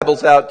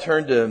Bibles out,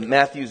 turn to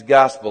Matthew's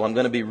Gospel. I'm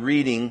going to be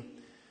reading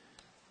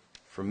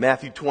from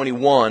Matthew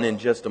 21 in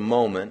just a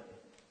moment.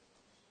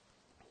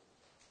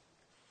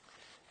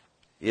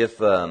 If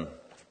I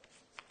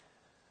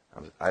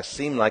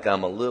seem like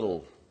I'm a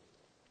little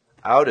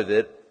out of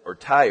it or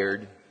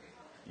tired,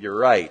 you're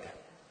right.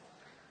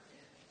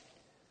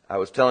 I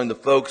was telling the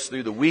folks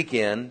through the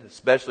weekend,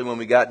 especially when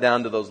we got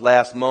down to those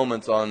last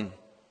moments on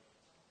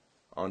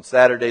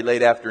Saturday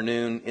late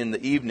afternoon in the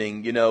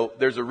evening,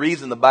 there's a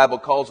reason the Bible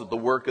calls it the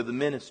work of the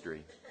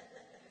ministry.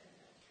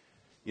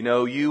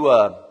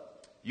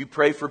 You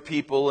pray for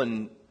people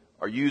and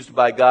are used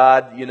by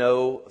God,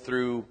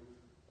 through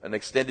an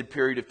extended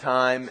period of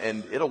time,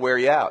 and it'll wear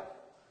you out.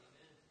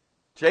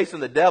 Chasing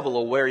the devil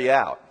will wear you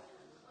out.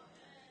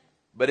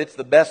 But it's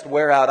the best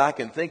wear out I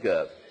can think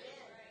of.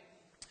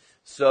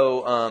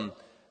 So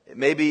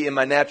maybe in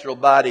my natural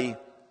body,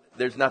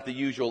 there's not the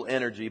usual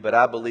energy, but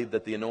I believe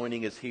that the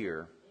anointing is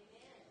here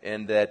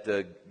and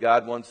that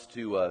God wants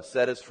to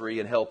set us free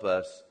and help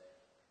us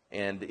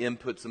and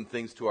input some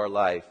things to our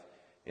life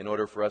in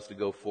order for us to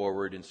go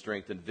forward in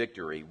strength and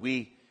victory.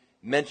 We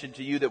mentioned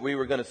to you that we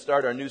were going to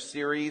start our new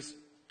series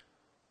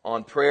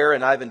on prayer,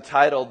 and I've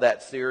entitled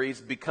that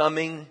series,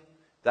 Becoming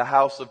the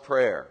House of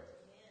Prayer.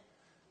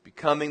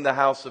 Becoming the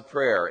House of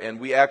Prayer. And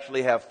we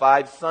actually have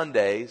 5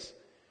 Sundays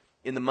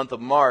in the month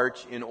of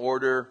March in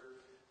order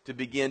to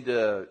begin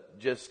to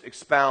just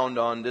expound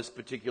on this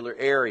particular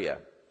area.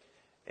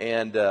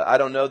 And I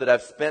don't know that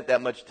I've spent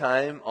that much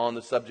time on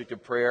the subject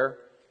of prayer.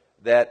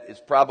 That is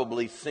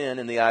probably sin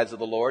in the eyes of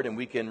the Lord, and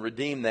we can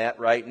redeem that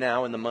right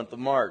now in the month of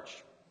March.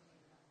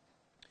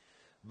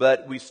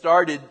 But we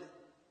started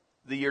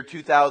the year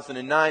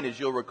 2009, as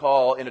you'll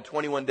recall, in a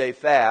 21-day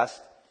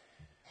fast.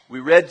 We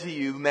read to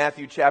you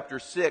Matthew chapter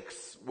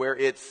 6, where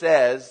it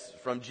says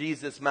from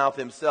Jesus' mouth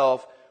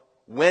himself,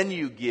 when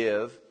you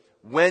give,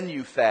 when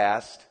you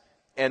fast,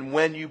 and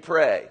when you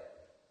pray.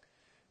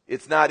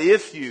 It's not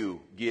if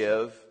you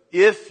give,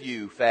 if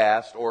you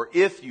fast, or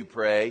if you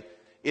pray.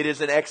 It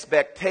is an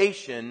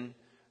expectation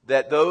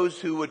that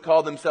those who would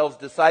call themselves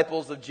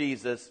disciples of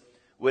Jesus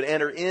would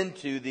enter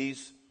into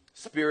these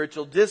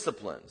spiritual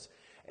disciplines.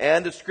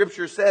 And the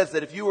Scripture says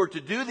that if you were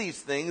to do these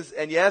things,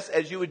 and yes,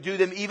 as you would do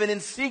them even in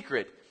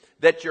secret,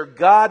 that your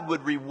God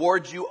would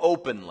reward you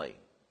openly.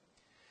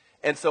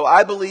 And so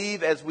I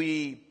believe as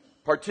we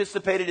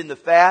participated in the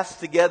fast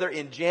together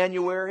in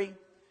January,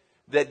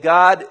 that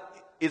God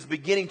is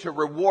beginning to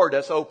reward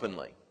us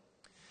openly.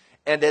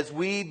 And as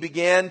we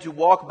began to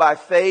walk by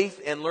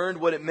faith and learned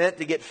what it meant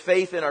to get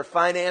faith in our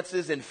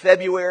finances in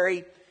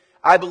February,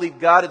 I believe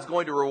God is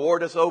going to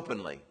reward us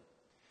openly.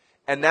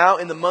 And now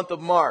in the month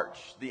of March,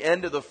 the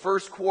end of the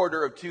first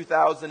quarter of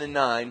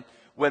 2009,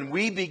 when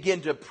we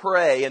begin to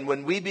pray and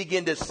when we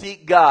begin to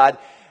seek God,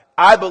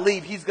 I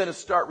believe He's going to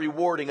start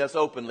rewarding us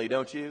openly,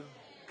 don't you?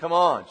 Come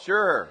on,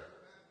 sure,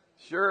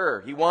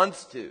 He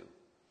wants to.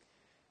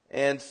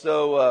 And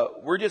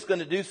so we're just going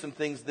to do some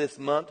things this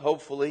month,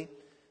 hopefully,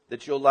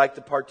 that you'll like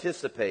to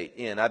participate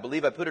in. I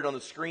believe I put it on the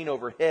screen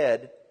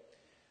overhead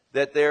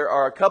that there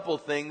are a couple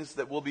of things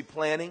that we'll be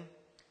planning,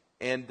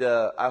 and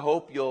I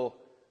hope you'll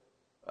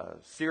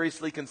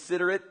seriously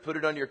consider it, put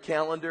it on your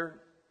calendar.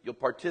 You'll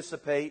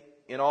participate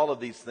in all of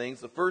these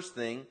things. The first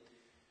thing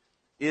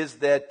is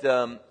that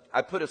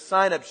I put a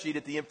sign-up sheet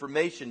at the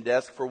information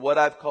desk for what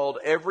I've called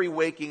Every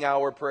Waking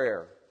Hour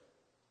Prayer.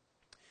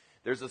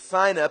 There's a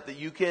sign-up that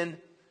you can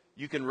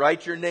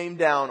write your name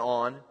down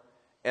on,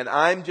 and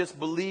I'm just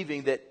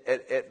believing that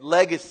at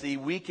Legacy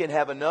we can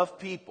have enough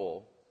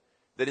people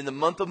that in the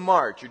month of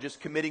March, you're just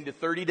committing to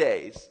 30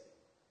 days,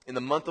 in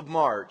the month of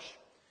March,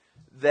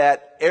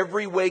 that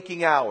every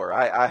waking hour,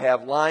 I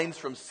have lines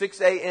from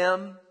 6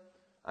 a.m.,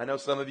 I know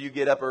some of you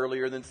get up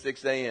earlier than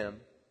 6 a.m.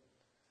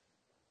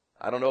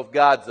 I don't know if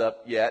God's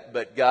up yet,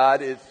 but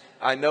God is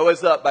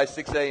up by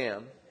 6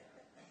 a.m.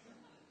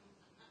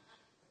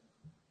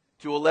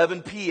 to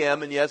 11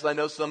 p.m. And yes, I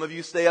know some of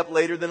you stay up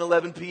later than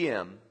 11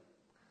 p.m.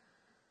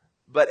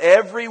 But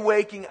every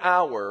waking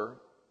hour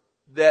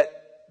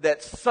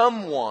that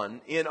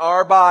someone in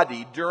our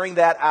body during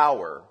that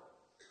hour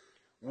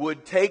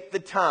would take the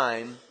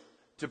time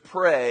to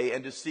pray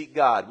and to seek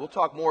God. We'll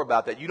talk more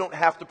about that. You don't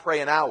have to pray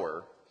an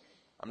hour.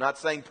 I'm not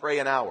saying pray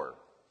an hour.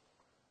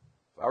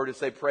 If I were to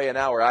say pray an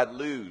hour, I'd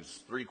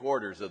lose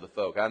 3/4 of the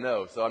folk. I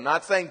know. So I'm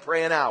not saying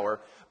pray an hour,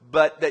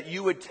 but that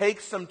you would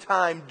take some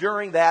time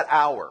during that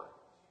hour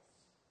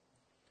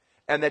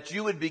and that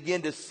you would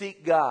begin to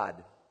seek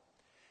God.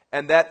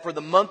 And that for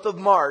the month of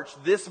March,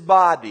 this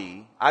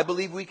body, I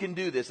believe we can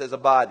do this as a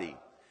body,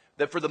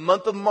 that for the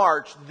month of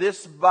March,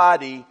 this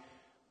body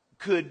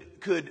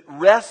could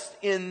rest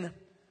in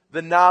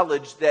the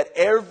knowledge that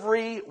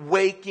every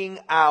waking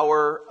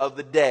hour of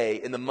the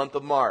day in the month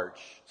of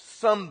March,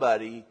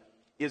 somebody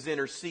is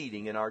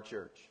interceding in our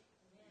church.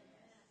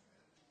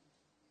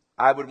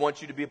 I would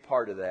want you to be a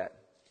part of that.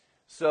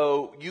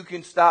 So you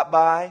can stop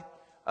by.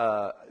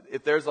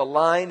 If there's a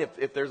line,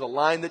 if there's a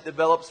line that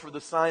develops for the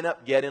sign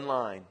up, get in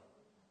line.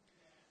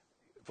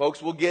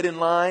 Folks will get in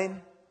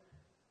line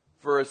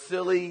for a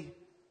silly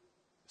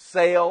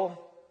sale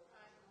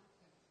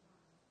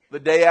the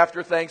day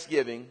after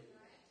Thanksgiving,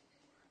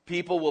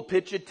 people will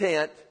pitch a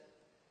tent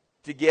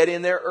to get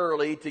in there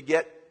early to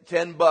get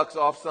 $10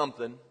 off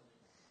something.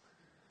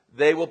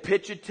 They will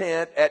pitch a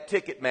tent at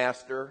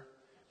Ticketmaster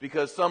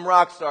because some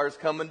rock star is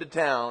coming to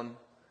town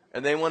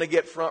and they want to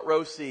get front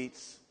row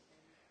seats.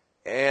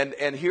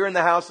 And here in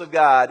the house of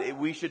God,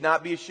 we should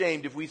not be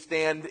ashamed if we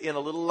stand in a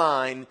little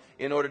line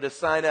in order to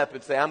sign up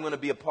and say, I'm going to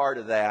be a part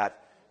of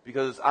that,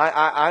 because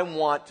I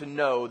want to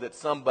know that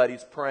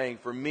somebody's praying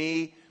for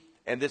me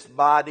and this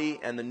body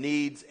and the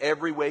needs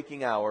every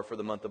waking hour for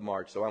the month of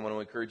March. So I want to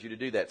encourage you to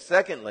do that.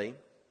 Secondly,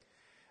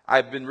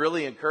 I've been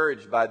really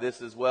encouraged by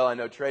this as well. I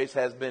know Trace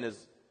has been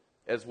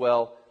as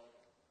well.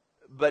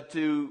 But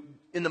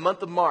in the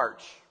month of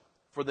March,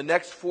 for the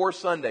next 4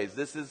 Sundays,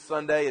 this is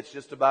Sunday, it's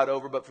just about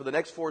over, but for the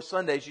next 4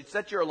 Sundays, you'd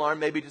set your alarm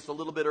maybe just a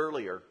little bit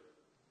earlier.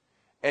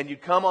 And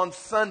you'd come on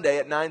Sunday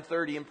at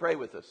 9:30 and pray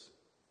with us.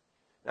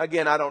 Now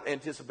again, I don't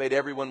anticipate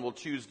everyone will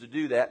choose to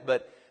do that,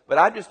 but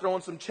I'm just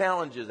throwing some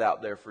challenges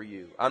out there for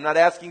you. I'm not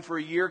asking for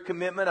a year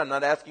commitment. I'm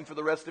not asking for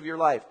the rest of your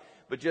life.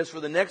 But just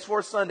for the next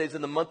 4 Sundays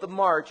in the month of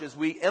March, as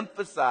we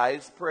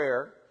emphasize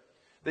prayer,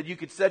 that you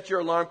could set your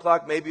alarm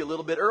clock maybe a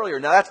little bit earlier.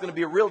 Now that's going to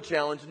be a real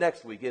challenge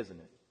next week, isn't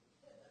it?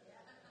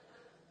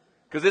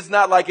 Because it's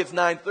not like it's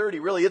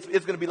 9:30. Really, it's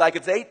going to be like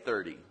it's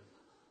 8:30.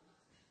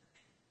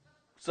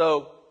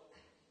 So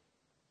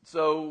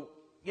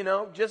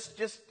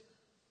just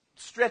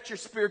stretch your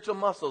spiritual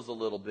muscles a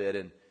little bit.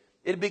 And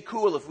it'd be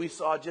cool if we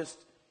saw just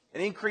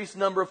an increased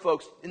number of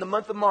folks in the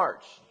month of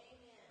March.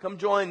 Come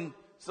join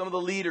some of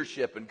the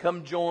leadership and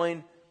come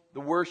join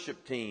the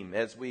worship team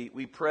as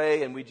we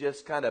pray and we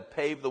just kind of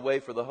pave the way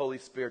for the Holy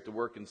Spirit to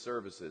work in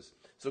services.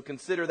 So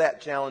consider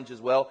that challenge as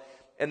well.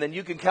 And then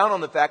you can count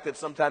on the fact that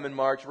sometime in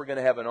March we're going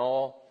to have an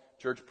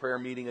all-church prayer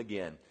meeting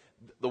again.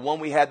 The one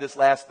we had this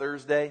last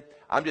Thursday,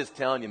 I'm just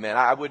telling you, man,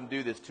 I wouldn't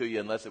do this to you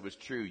unless it was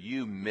true.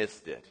 You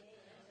missed it.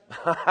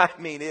 I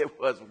mean,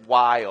 it was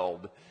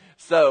wild.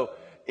 So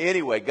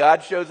anyway,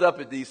 God shows up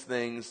at these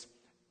things.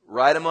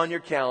 Write them on your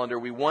calendar.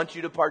 We want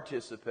you to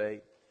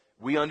participate.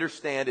 We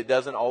understand it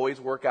doesn't always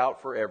work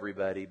out for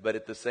everybody, but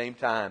at the same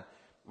time,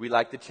 we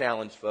like to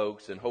challenge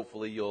folks, and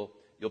hopefully you'll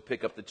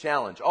pick up the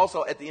challenge.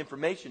 Also, at the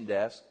information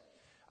desk,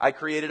 I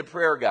created a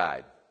prayer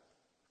guide.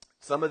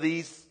 Some of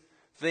these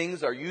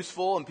things are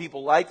useful and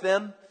people like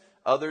them.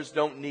 Others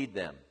don't need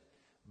them.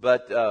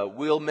 But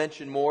we'll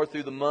mention more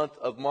through the month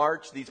of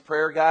March. These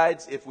prayer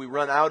guides, if we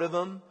run out of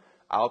them,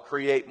 I'll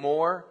create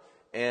more.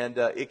 And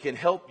it can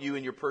help you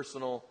in your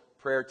personal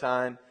prayer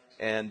time.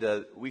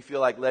 And we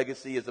feel like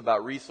Legacy is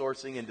about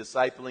resourcing and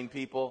discipling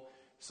people.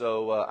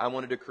 So I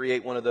wanted to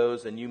create one of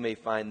those, and you may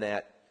find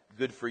that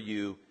good for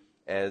you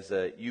as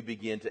you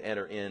begin to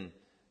enter in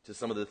to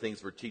some of the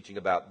things we're teaching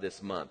about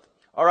this month.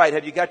 All right,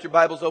 have you got your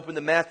Bibles open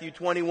to Matthew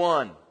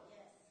 21?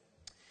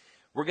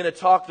 We're going to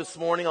talk this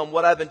morning on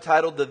what I've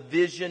entitled The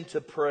Vision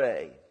to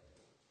Pray.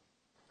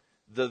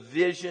 The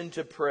Vision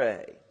to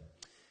Pray.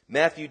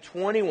 Matthew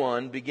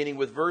 21, beginning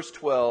with verse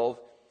 12,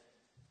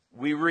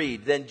 we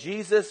read, Then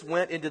Jesus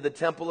went into the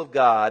temple of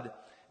God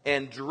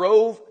and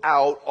drove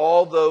out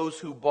all those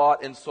who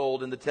bought and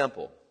sold in the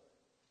temple,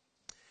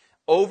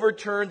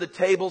 overturned the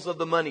tables of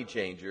the money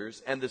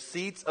changers and the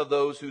seats of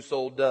those who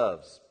sold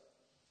doves.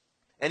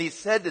 And he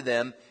said to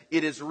them,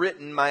 It is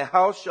written, My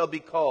house shall be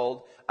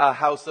called a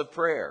house of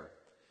prayer,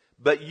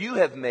 but you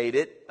have made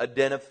it a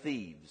den of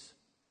thieves.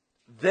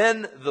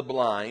 Then the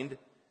blind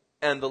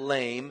and the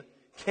lame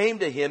came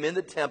to him in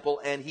the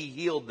temple, and he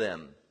healed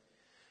them.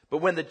 But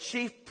when the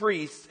chief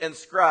priests and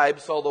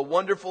scribes saw the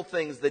wonderful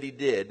things that he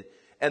did,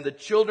 and the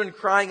children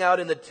crying out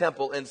in the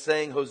temple and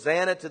saying,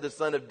 Hosanna to the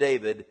Son of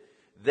David,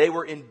 they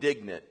were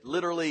indignant.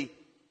 Literally,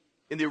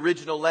 in the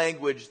original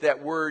language,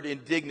 that word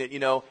indignant,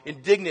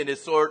 indignant is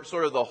sort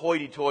of the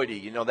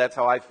hoity-toity. That's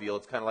how I feel.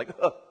 It's kind of like,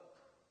 ugh.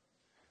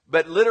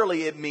 But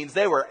literally it means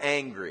they were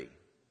angry.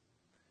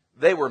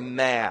 They were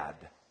mad.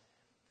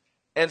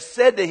 And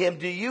said to him,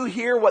 Do you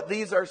hear what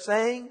these are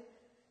saying?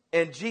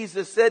 And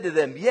Jesus said to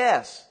them,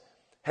 Yes.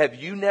 Have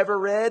you never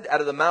read, out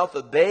of the mouth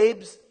of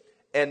babes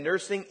and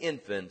nursing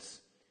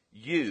infants,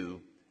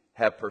 you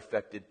have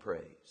perfected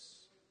praise.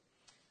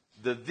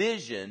 The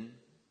vision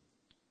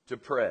to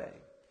pray.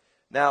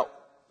 Now,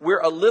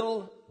 we're a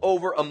little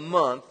over a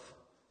month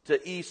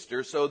to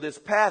Easter, so this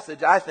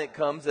passage, I think,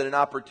 comes at an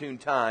opportune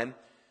time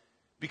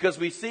because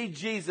we see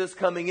Jesus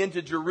coming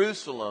into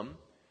Jerusalem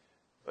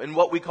in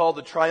what we call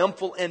the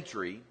triumphal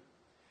entry,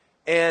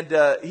 and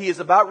he is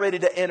about ready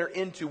to enter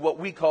into what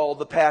we call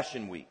the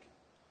Passion Week.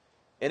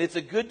 And it's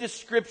a good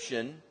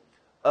description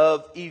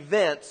of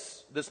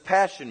events, this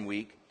Passion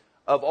Week,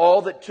 of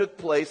all that took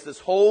place, this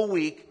whole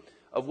week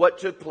of what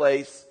took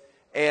place.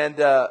 And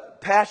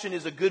passion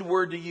is a good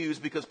word to use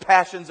because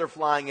passions are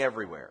flying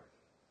everywhere.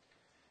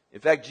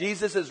 In fact,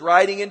 Jesus is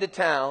riding into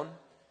town,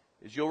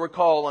 as you'll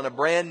recall, on a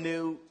brand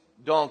new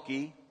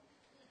donkey.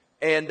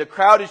 And the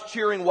crowd is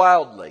cheering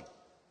wildly.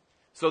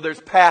 So there's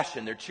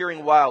passion. They're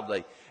cheering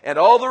wildly. And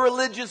all the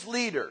religious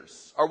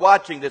leaders are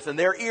watching this and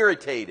they're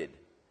irritated.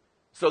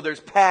 So there's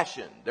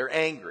passion. They're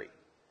angry.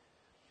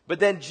 But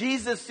then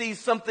Jesus sees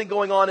something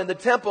going on in the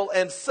temple,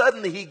 and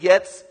suddenly he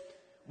gets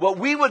what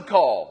we would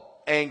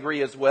call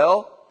angry as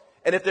well.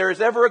 And if there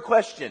is ever a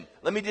question,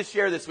 let me just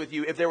share this with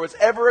you. If there was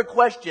ever a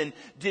question,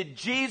 did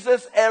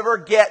Jesus ever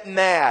get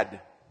mad?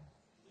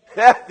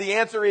 The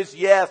answer is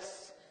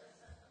yes.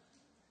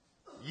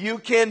 You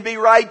can be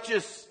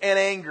righteous and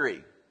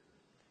angry.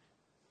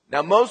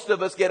 Now, most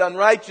of us get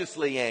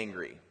unrighteously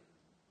angry.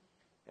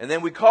 And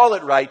then we call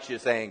it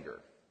righteous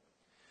anger.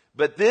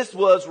 But this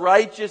was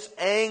righteous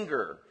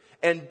anger.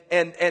 And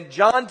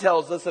John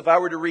tells us, if I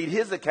were to read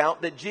his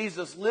account, that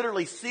Jesus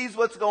literally sees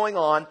what's going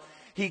on.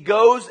 He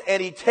goes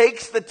and he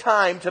takes the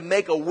time to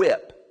make a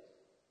whip.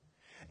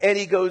 And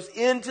he goes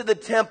into the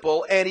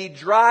temple and he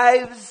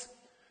drives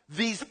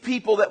these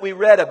people that we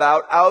read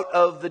about out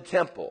of the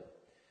temple.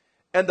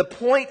 And the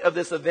point of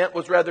this event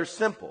was rather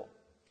simple.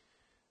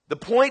 The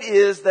point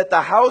is that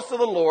the house of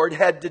the Lord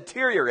had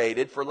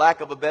deteriorated, for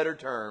lack of a better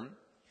term.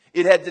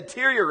 It had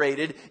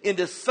deteriorated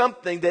into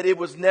something that it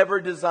was never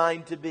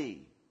designed to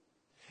be.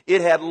 It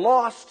had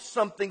lost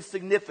something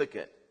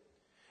significant.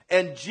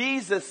 And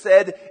Jesus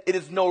said, it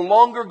is no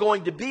longer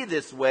going to be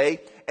this way.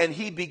 And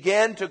he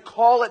began to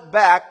call it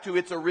back to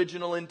its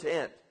original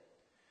intent.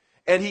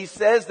 And he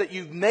says that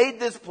you've made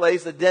this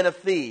place a den of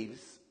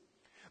thieves,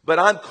 but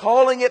I'm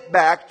calling it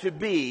back to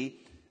be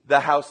the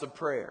house of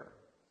prayer.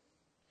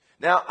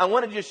 Now, I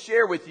want to just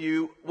share with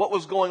you what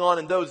was going on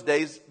in those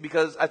days,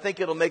 because I think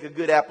it'll make a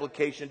good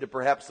application to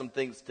perhaps some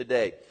things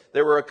today.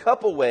 There were a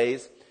couple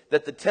ways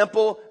that the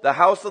temple, the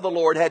house of the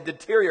Lord, had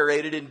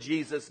deteriorated in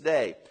Jesus'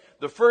 day.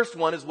 The first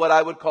one is what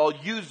I would call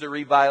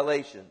usury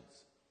violations.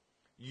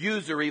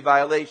 Usury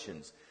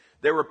violations.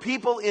 There were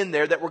people in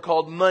there that were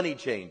called money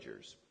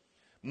changers.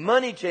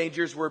 Money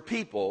changers were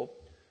people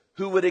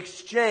who would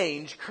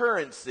exchange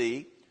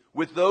currency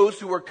with those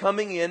who were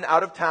coming in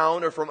out of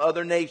town or from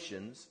other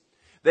nations.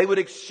 They would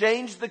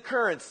exchange the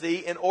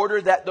currency in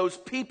order that those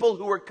people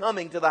who were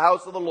coming to the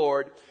house of the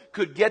Lord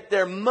could get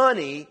their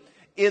money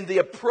in the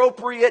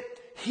appropriate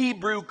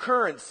Hebrew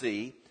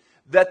currency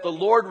that the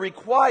Lord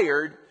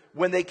required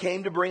when they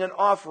came to bring an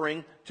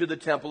offering to the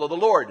temple of the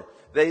Lord.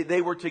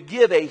 They were to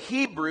give a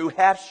Hebrew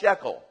half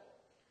shekel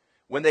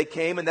when they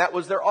came, and that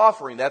was their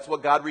offering. That's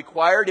what God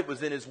required. It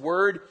was in His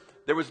Word.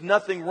 There was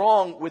nothing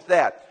wrong with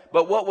that.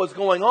 But what was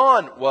going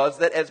on was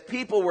that as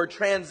people were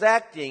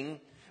transacting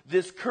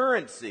this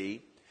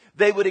currency,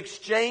 they would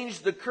exchange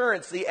the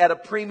currency at a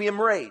premium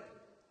rate.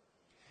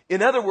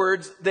 In other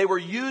words, they were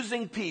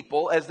using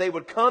people as they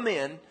would come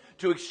in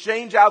to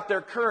exchange out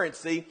their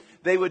currency.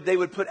 They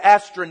would put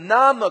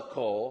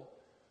astronomical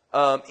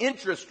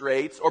interest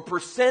rates or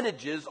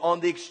percentages on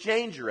the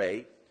exchange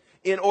rate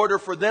in order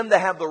for them to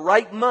have the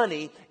right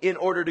money in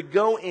order to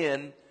go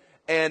in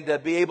and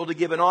be able to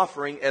give an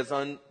offering as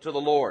unto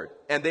the Lord.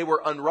 And they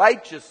were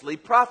unrighteously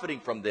profiting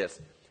from this,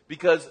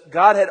 because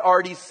God had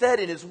already said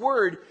in His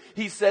Word,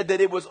 He said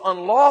that it was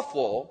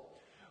unlawful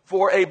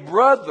for a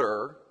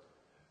brother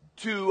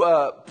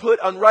to put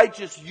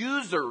unrighteous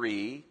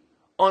usury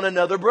on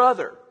another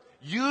brother.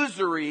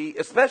 Usury,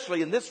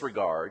 especially in this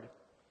regard,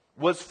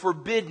 was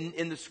forbidden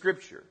in the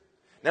Scripture.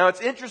 Now,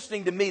 it's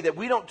interesting to me that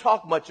we don't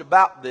talk much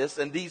about this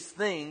and these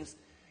things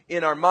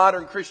in our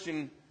modern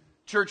Christian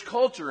church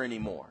culture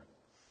anymore.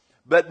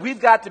 But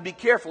we've got to be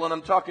careful, and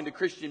I'm talking to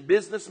Christian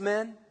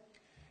businessmen.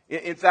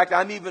 In fact,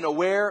 I'm even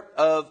aware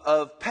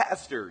of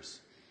pastors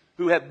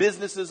who have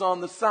businesses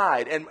on the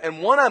side.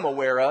 And one I'm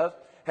aware of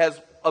has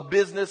a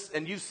business,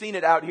 and you've seen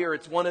it out here.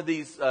 It's one of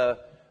these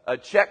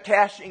check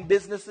cashing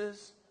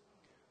businesses,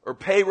 or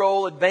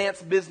payroll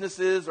advance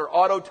businesses, or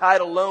auto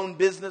title loan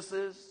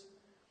businesses.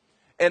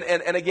 And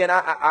again,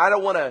 I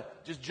don't want to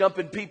just jump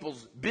in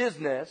people's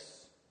business,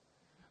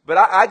 but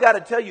I got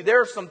to tell you,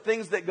 there are some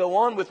things that go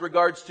on with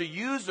regards to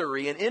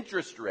usury and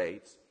interest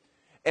rates.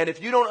 And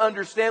if you don't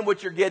understand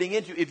what you're getting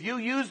into, if you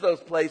use those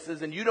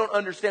places and you don't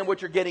understand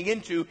what you're getting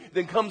into,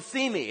 then come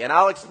see me and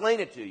I'll explain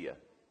it to you.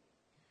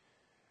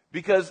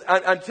 Because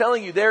I'm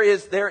telling you, there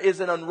is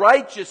an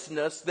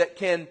unrighteousness that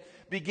can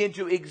begin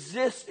to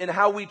exist in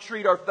how we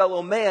treat our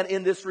fellow man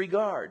in this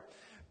regard.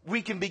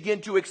 We can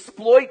begin to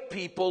exploit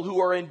people who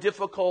are in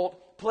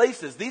difficult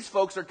places. These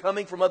folks are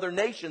coming from other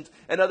nations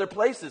and other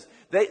places.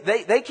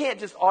 They can't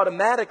just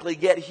automatically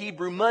get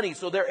Hebrew money,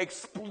 so they're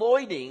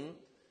exploiting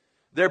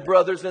their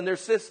brothers and their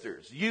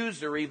sisters.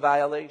 Usury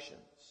violations.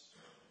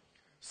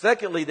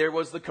 Secondly, there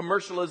was the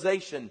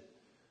commercialization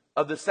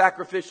of the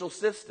sacrificial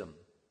system.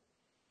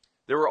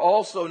 There were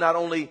also not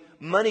only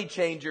money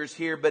changers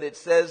here, but it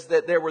says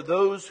that there were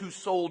those who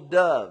sold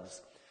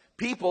doves.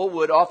 People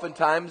would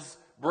oftentimes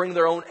bring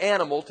their own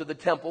animal to the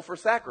temple for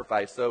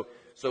sacrifice.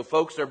 So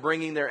folks are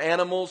bringing their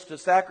animals to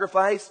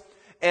sacrifice,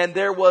 and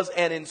there was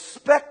an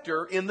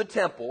inspector in the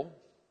temple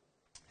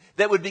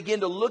that would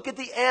begin to look at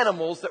the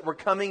animals that were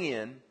coming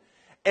in,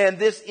 and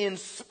this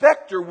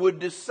inspector would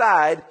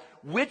decide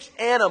which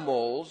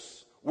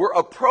animals were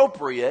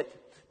appropriate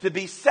to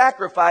be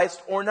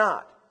sacrificed or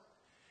not.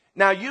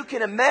 Now, you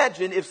can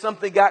imagine if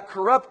something got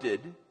corrupted,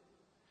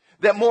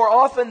 that more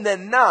often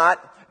than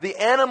not, the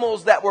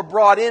animals that were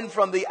brought in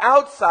from the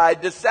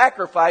outside to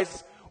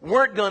sacrifice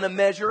weren't going to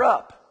measure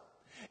up.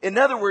 In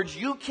other words,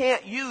 you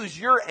can't use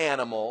your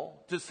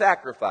animal to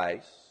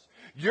sacrifice.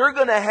 You're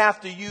going to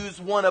have to use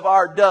one of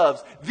our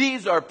doves.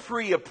 These are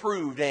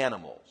pre-approved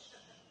animals.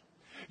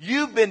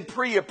 You've been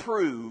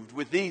pre-approved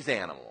with these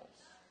animals.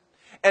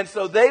 And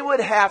so they would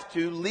have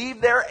to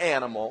leave their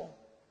animal.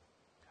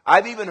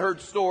 I've even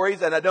heard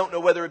stories, and I don't know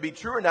whether it be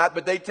true or not,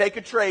 but they take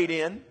a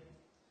trade-in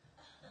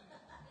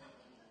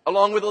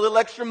along with a little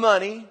extra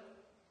money,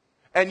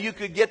 and you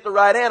could get the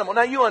right animal.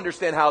 Now, you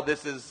understand how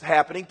this is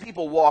happening.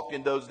 People walked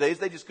in those days.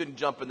 They just couldn't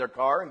jump in their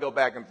car and go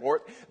back and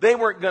forth. They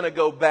weren't going to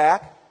go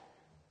back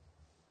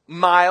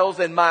miles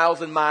and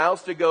miles and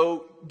miles to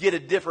go get a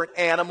different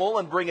animal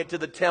and bring it to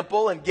the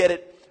temple and get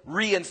it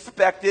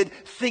re-inspected,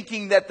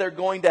 thinking that they're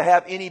going to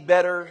have any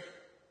better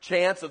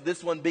chance of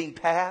this one being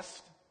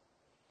passed.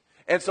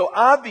 And so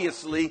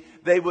obviously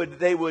they would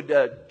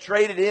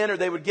trade it in, or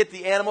they would get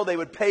the animal, they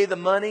would pay the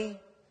money.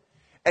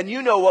 And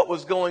you know what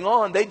was going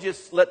on. They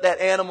just let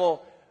that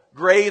animal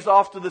graze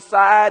off to the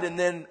side, and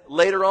then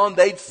later on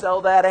they'd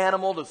sell that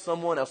animal to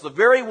someone else. The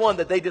very one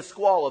that they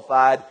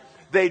disqualified,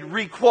 they'd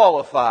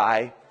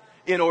requalify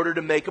in order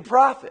to make a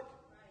profit.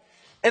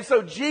 And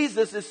so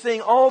Jesus is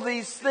seeing all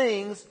these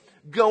things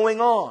going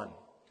on.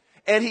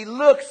 And he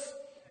looks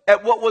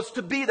at what was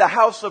to be the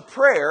house of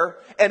prayer,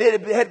 and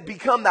it had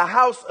become the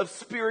house of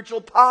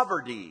spiritual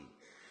poverty.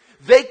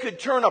 They could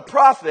turn a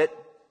profit,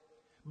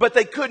 but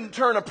they couldn't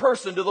turn a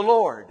person to the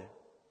Lord.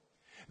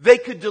 They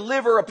could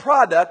deliver a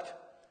product,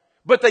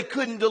 but they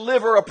couldn't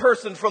deliver a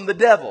person from the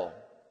devil.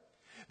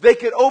 They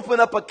could open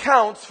up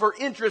accounts for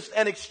interest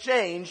and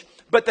exchange,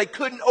 but they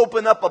couldn't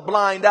open up a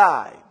blind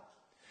eye.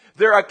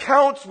 Their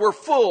accounts were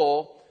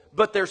full,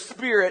 but their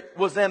spirit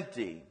was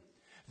empty.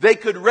 They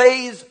could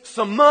raise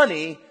some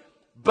money,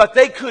 but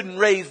they couldn't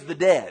raise the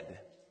dead.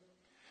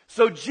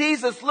 So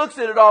Jesus looks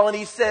at it all and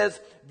he says,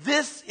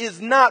 this is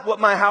not what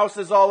my house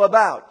is all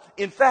about.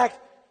 In fact,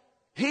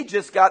 he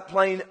just got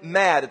plain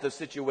mad at the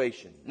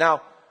situation.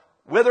 Now,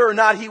 whether or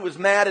not he was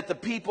mad at the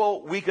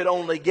people, we could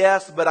only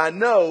guess, but I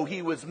know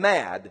he was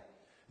mad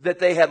that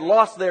they had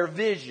lost their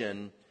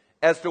vision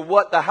as to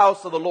what the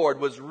house of the Lord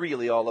was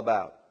really all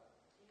about.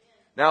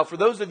 Now, for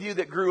those of you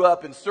that grew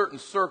up in certain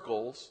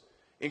circles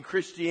in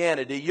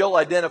Christianity, you'll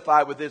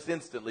identify with this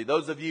instantly.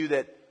 Those of you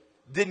that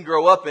didn't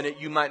grow up in it,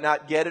 you might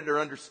not get it or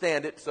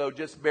understand it, so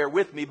just bear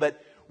with me.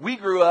 But we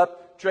grew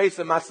up, Trace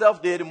and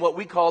myself did, in what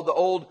we called the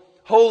old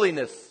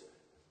holiness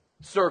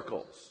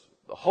circles,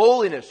 the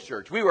holiness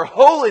church. We were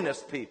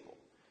holiness people.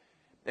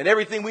 And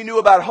everything we knew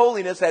about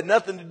holiness had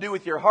nothing to do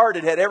with your heart.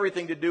 It had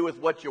everything to do with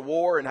what you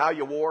wore and how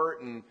you wore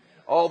it and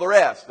all the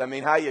rest. I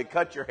mean, how you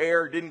cut your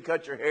hair, didn't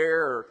cut your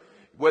hair, or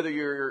whether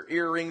your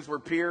earrings were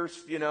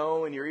pierced, in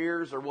your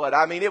ears or what.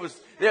 I mean, it was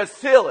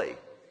silly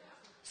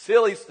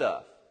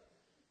stuff.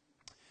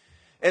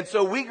 And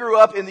so we grew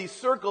up in these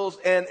circles,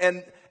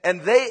 and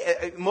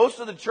they, most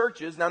of the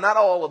churches, now not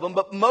all of them,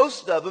 but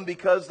most of them,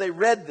 because they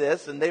read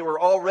this and they were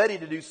all ready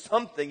to do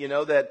something,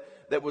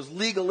 that was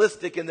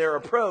legalistic in their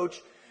approach,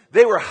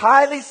 they were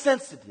highly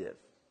sensitive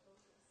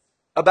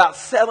about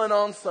selling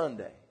on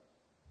Sunday.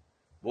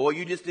 Boy,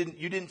 you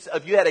didn't,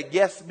 if you had a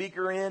guest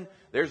speaker in,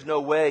 there's no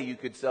way you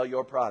could sell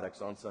your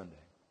products on Sunday.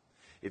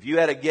 If you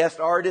had a guest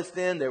artist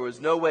in, there was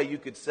no way you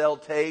could sell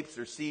tapes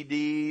or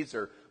CDs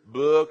or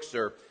books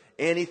or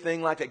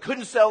anything like that.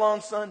 Couldn't sell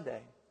on Sunday.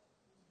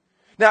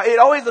 Now, it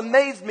always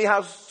amazed me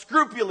how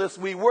scrupulous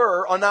we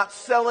were on not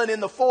selling in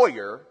the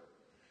foyer.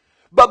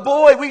 But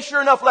boy, we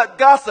sure enough let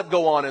gossip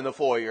go on in the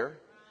foyer.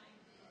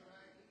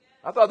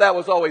 I thought that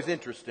was always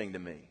interesting to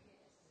me.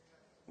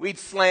 We'd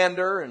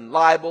slander and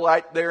libel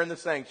right there in the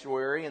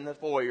sanctuary, in the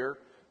foyer.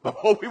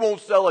 But we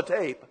won't sell a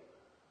tape.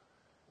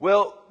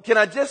 Well, can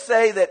I just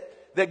say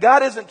that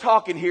God isn't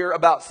talking here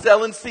about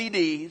selling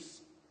CDs.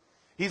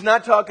 He's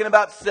not talking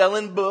about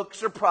selling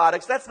books or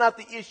products. That's not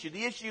the issue.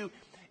 The issue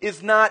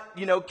is not,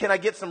 can I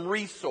get some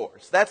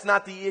resource? That's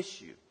not the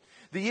issue.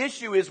 The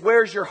issue is,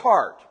 where's your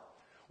heart?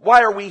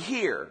 Why are we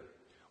here?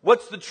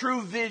 What's the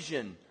true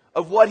vision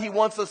of what He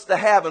wants us to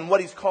have and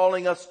what He's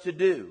calling us to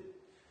do?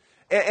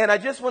 And I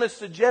just want to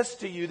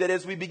suggest to you that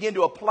as we begin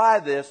to apply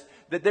this,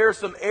 that there are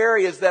some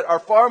areas that are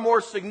far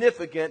more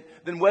significant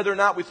than whether or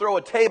not we throw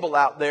a table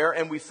out there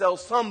and we sell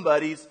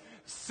somebody's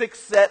 6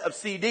 set of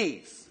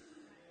CDs.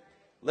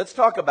 Let's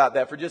talk about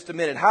that for just a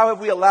minute. How have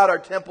we allowed our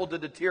temple to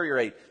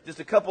deteriorate? Just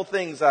a couple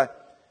things I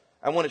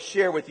want to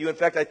share with you. In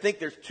fact, I think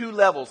there's 2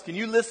 levels. Can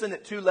you listen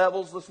at 2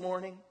 levels this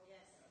morning? Yes.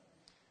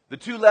 The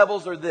 2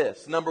 levels are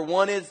this. Number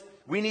 1 is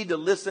we need to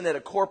listen at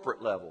a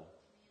corporate level.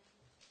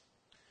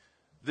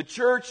 The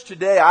church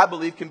today, I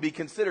believe, can be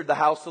considered the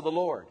house of the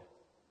Lord.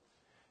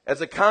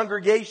 As a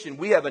congregation,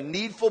 we have a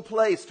needful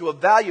place to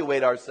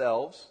evaluate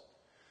ourselves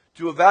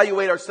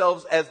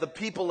as the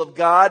people of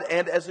God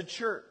and as a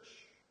church.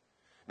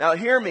 Now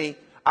hear me,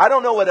 I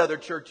don't know what other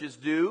churches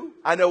do.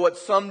 I know what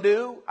some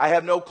do. I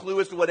have no clue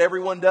as to what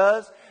everyone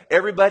does.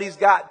 Everybody's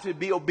got to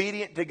be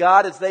obedient to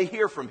God as they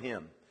hear from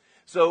Him.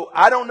 So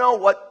I don't know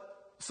what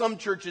some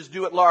churches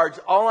do at large.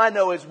 All I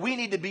know is we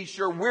need to be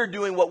sure we're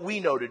doing what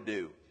we know to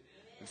do.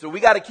 And so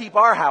we got to keep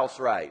our house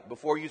right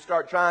before you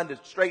start trying to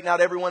straighten out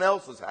everyone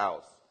else's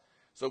house.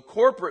 So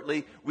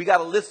corporately, we got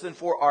to listen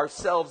for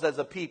ourselves as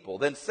a people.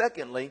 Then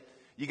secondly,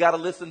 you got to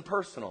listen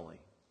personally.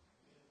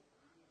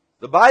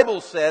 The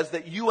Bible says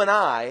that you and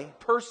I,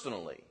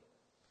 personally,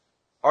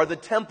 are the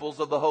temples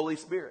of the Holy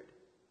Spirit.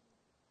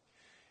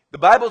 The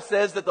Bible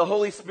says that the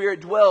Holy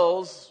Spirit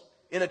dwells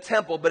in a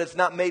temple, but it's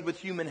not made with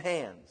human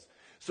hands.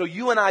 So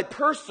you and I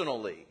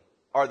personally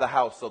are the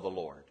house of the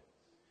Lord.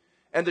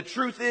 And the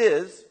truth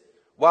is,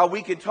 while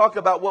we can talk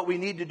about what we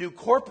need to do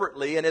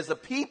corporately and as a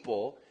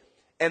people,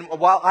 and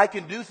while I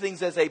can do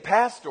things as a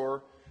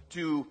pastor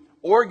to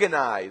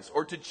organize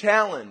or to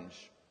challenge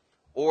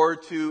or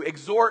to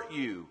exhort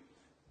you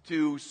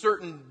to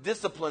certain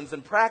disciplines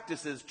and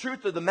practices,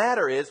 truth of the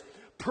matter is,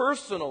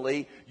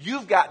 personally,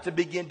 you've got to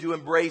begin to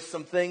embrace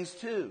some things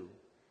too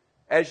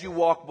as you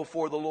walk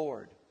before the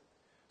Lord.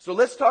 So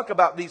let's talk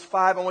about these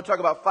five. I want to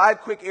talk about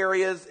 5 quick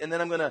areas, and then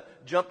I'm going to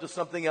jump to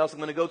something else. I'm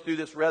going to go through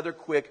this rather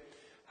quick.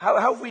 How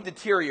have we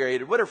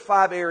deteriorated? What are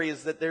 5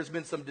 areas that there's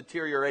been some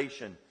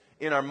deterioration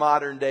in our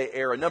modern day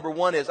era? Number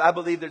 1 is, I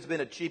believe there's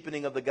been a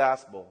cheapening of the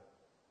gospel.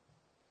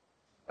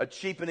 A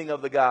cheapening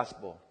of the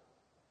gospel.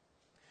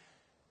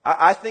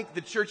 I think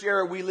the church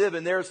era we live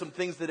in, there are some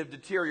things that have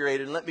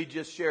deteriorated, and let me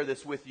just share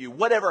this with you.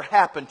 Whatever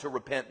happened to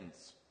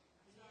repentance?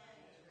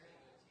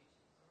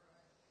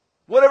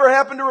 Whatever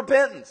happened to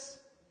repentance?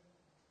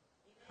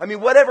 I mean,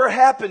 whatever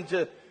happened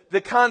to the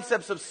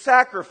concepts of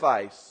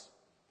sacrifice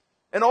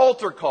and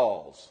altar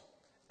calls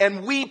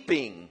and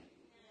weeping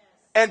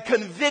and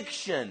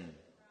conviction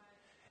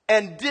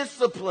and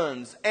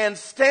disciplines and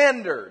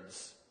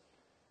standards?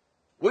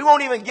 We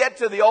won't even get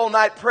to the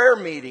all-night prayer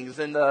meetings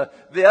and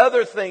the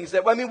other things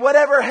that, I mean,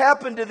 whatever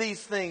happened to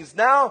these things?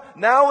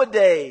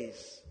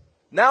 Nowadays,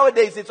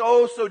 it's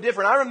oh so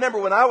different. I remember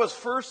when I was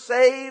first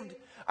saved,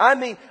 I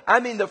mean,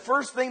 the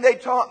first thing they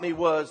taught me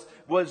was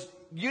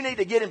you need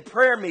to get in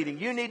prayer meeting.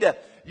 You need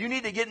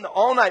to get in the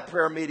all-night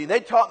prayer meeting.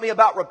 They taught me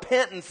about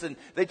repentance, and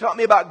they taught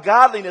me about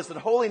godliness and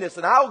holiness.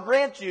 And I'll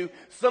grant you,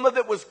 some of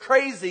it was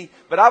crazy,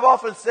 but I've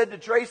often said to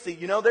Tracy,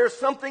 there's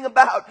something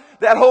about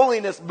that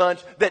holiness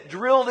bunch that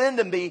drilled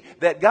into me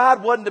that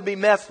God wasn't to be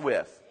messed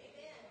with.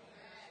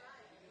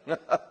 Of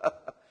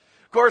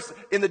course,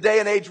 in the day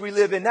and age we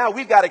live in now,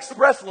 we've got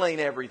express lane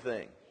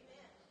everything.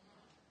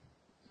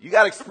 You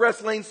got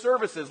express lane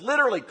services,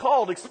 literally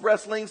called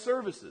express lane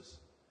services.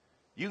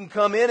 You can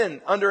come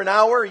in under an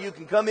hour, you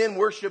can come in,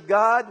 worship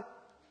God,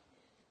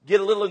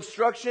 get a little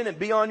instruction, and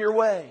be on your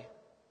way.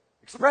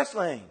 Express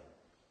lane.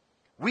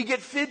 We get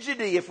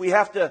fidgety if we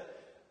have to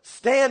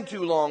stand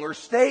too long or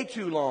stay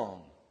too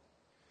long.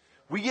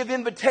 We give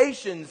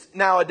invitations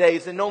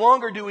nowadays, and no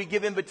longer do we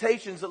give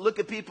invitations that look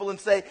at people and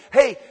say,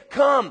 hey,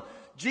 come.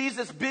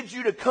 Jesus bids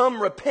you to come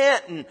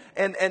repent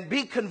and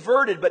be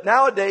converted. But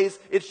nowadays,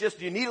 it's just,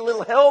 do you need a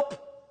little help?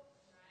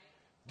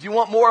 Do you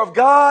want more of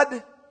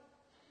God?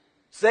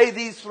 Say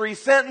these 3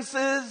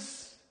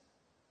 sentences,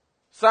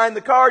 sign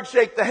the card,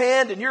 shake the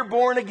hand, and you're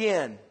born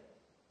again.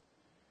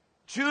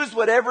 Choose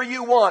whatever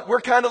you want.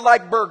 We're kind of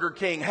like Burger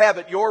King. Have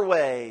it your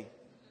way.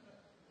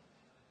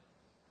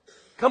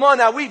 Come on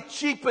now, we've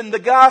cheapened the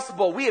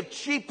gospel. We have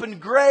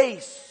cheapened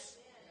grace.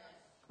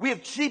 We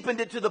have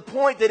cheapened it to the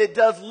point that it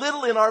does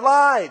little in our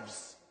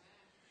lives.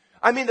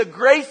 I mean, the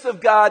grace of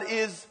God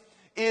is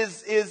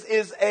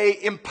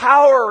a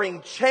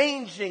empowering,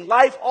 changing,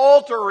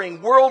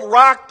 life-altering,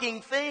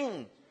 world-rocking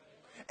thing.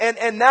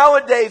 And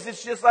nowadays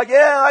it's just like,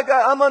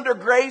 I'm under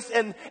grace,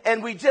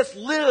 and we just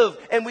live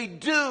and we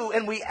do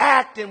and we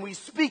act and we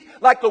speak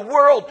like the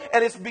world.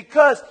 And it's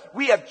because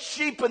we have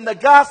cheapened the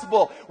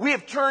gospel. We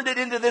have turned it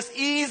into this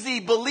easy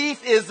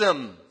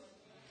beliefism.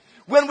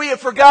 When we have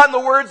forgotten the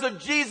words of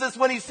Jesus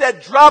when He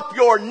said, drop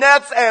your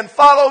nets and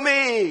follow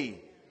me.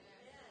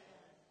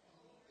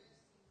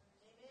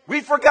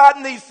 We've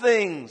forgotten these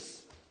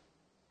things.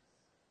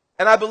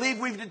 And I believe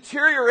we've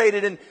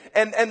deteriorated,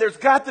 and there's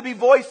got to be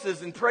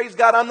voices, and praise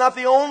God, I'm not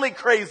the only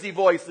crazy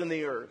voice in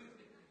the earth.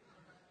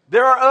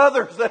 There are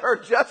others that are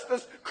just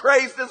as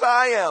crazed as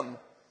I am.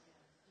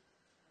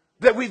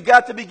 That we've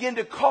got to begin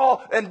to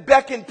call and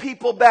beckon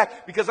people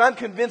back, because I'm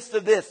convinced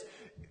of this,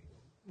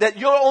 that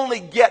you'll only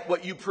get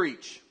what you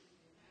preach.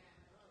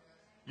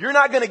 You're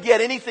not going to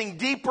get anything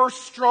deeper,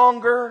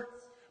 stronger,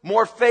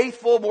 more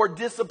faithful, more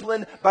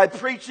disciplined by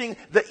preaching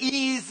the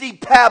easy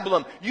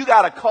pablum. You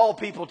got to call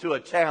people to a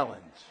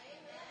challenge.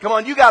 Come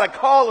on, you got to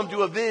call them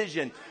to a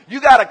vision. You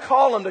got to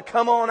call them to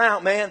come on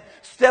out, man.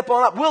 Step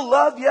on up. We'll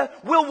love you.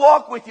 We'll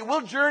walk with you.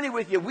 We'll journey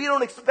with you. We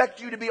don't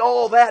expect you to be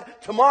all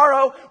that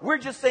tomorrow. We're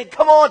just saying,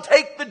 come on,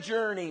 take the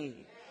journey.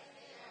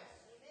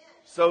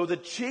 So the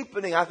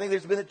cheapening, I think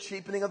there's been a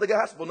cheapening of the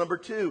gospel. Number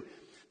 2,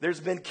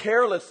 there's been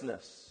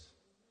carelessness.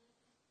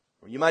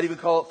 Or you might even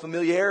call it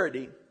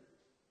familiarity.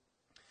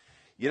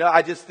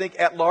 I just think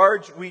at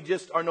large, we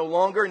just are no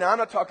longer, now I'm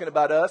not talking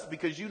about us,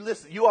 because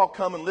you all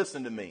come and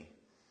listen to me.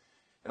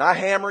 And I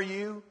hammer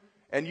you,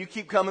 and you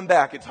keep coming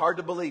back. It's hard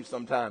to believe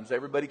sometimes.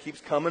 Everybody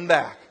keeps coming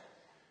back.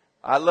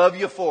 I love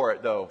you for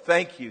it, though.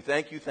 Thank you,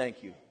 thank you,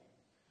 thank you.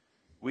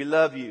 We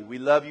love you. We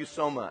love you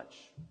so much.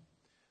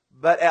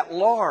 But at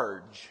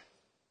large,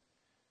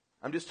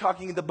 I'm just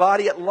talking the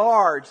body at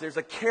large, there's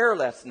a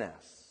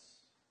carelessness.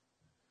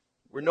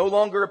 We're no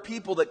longer a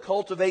people that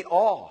cultivate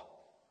awe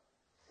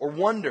or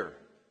wonder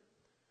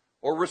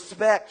or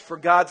respect for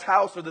God's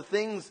house or the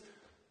things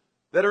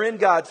that are in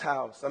God's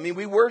house. I mean,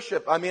 we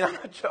worship. I mean, I'm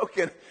not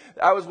joking.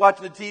 I was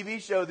watching a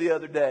TV show the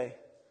other day.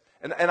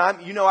 And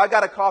I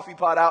got a coffee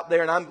pot out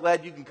there, and I'm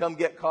glad you can come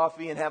get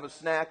coffee and have a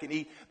snack and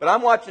eat. But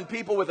I'm watching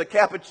people with a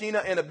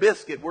cappuccino and a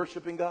biscuit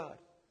worshiping God.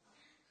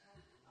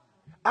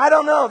 I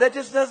don't know. That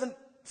just doesn't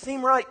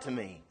seem right to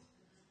me.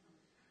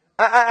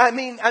 I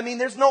mean,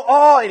 there's no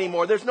awe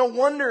anymore. There's no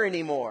wonder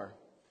anymore.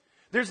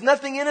 There's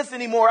nothing in us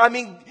anymore. I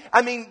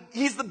mean,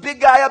 he's the big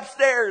guy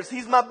upstairs.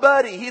 He's my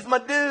buddy. He's my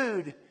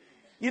dude.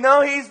 You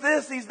know, he's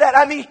this, he's that.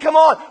 I mean, come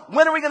on.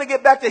 When are we going to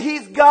get back to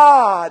he's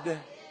God?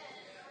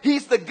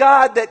 He's the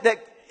God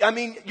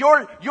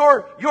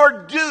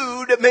your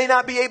dude may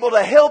not be able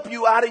to help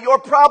you out of your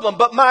problem,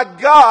 but my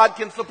God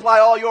can supply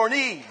all your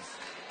needs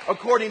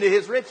according to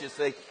His riches.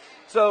 See?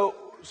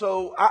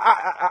 So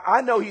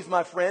I know He's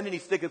my friend and He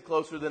sticketh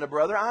closer than a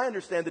brother. I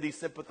understand that He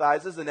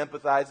sympathizes and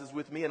empathizes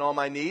with me and all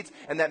my needs,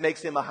 and that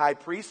makes Him a high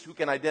priest who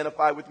can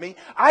identify with me.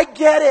 I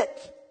get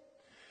it.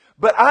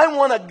 But I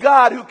want a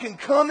God who can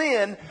come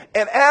in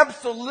and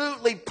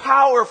absolutely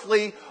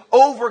powerfully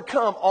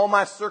overcome all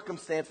my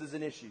circumstances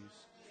and issues.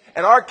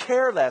 And our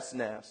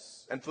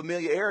carelessness and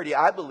familiarity,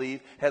 I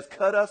believe, has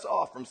cut us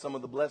off from some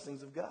of the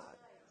blessings of God.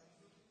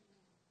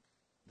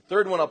 The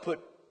third one I'll put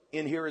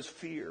in here is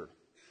fear.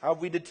 How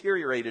have we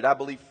deteriorated? I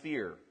believe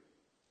fear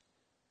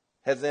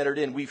has entered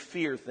in. We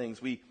fear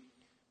things. We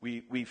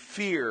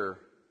fear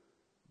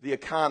the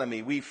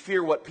economy. We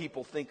fear what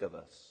people think of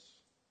us.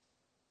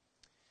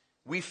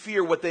 We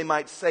fear what they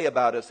might say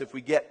about us if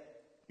we get,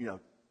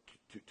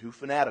 too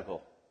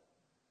fanatical.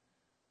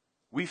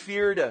 We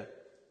fear to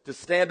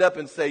stand up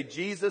and say,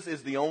 Jesus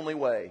is the only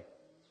way.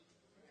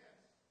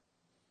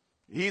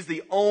 He's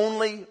the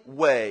only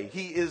way.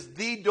 He is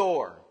the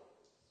door.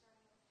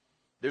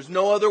 There's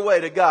no other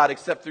way to God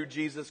except through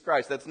Jesus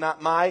Christ. That's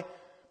not my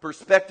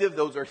perspective.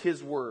 Those are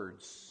His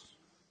words.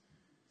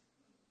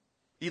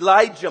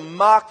 Elijah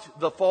mocked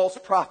the false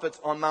prophets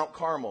on Mount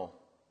Carmel.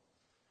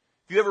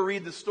 If you ever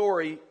read the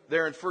story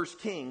there in 1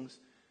 Kings,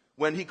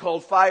 when he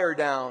called fire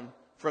down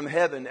from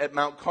heaven at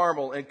Mount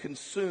Carmel and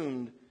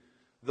consumed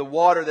the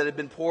water that had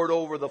been poured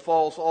over the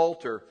false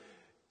altar,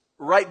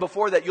 right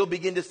before that you'll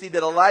begin to see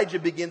that Elijah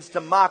begins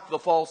to mock the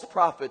false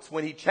prophets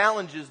when he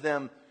challenges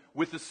them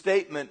with the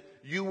statement,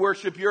 you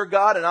worship your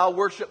God and I'll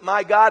worship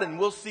my God, and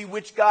we'll see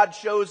which God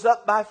shows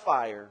up by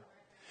fire.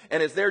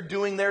 And as they're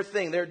doing their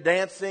thing, they're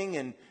dancing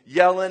and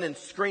yelling and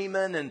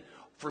screaming, and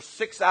for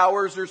 6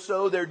 hours or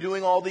so, they're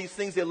doing all these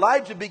things.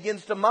 Elijah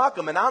begins to mock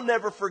them. And I'll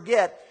never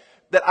forget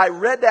that I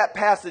read that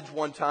passage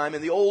one time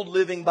in the Old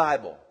Living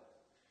Bible.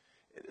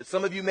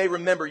 Some of you may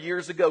remember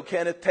years ago,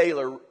 Kenneth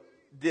Taylor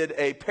did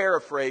a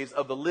paraphrase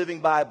of the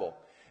Living Bible.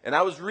 And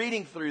I was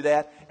reading through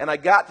that, and I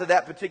got to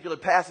that particular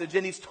passage,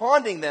 and he's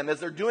taunting them as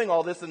they're doing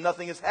all this and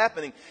nothing is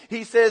happening.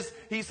 He says,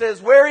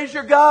 where is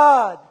your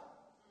God?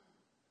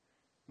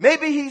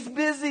 Maybe He's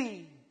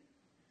busy.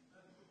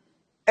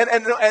 And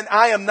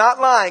I am not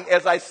lying.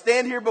 As I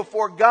stand here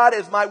before God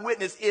as my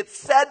witness, it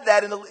said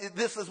that,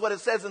 this is what it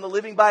says in the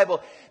Living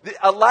Bible.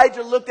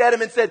 Elijah looked at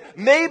him and said,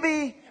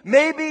 maybe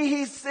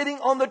He's sitting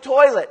on the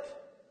toilet.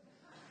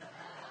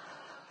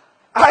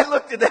 I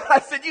looked at that. I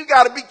said, you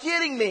got to be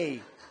kidding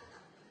me.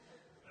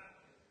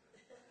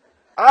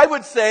 I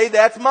would say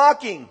that's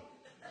mocking.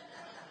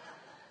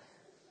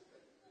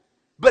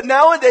 But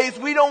nowadays,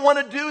 we don't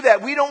want to do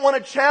that. We don't want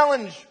to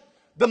challenge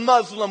the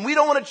Muslim. We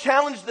don't want to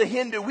challenge the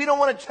Hindu. We don't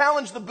want to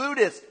challenge the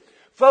Buddhist.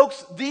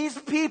 Folks, these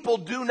people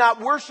do not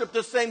worship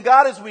the same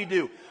God as we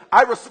do.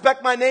 I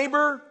respect my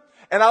neighbor,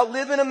 and I'll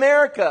live in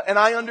America, and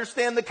I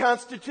understand the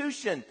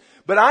Constitution.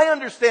 But I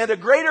understand a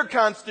greater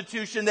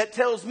Constitution that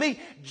tells me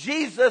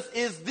Jesus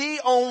is the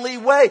only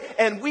way,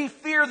 and we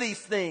fear these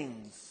things.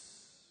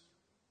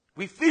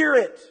 We fear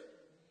it.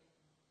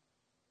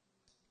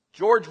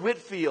 George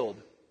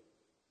Whitefield,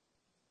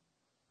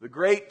 the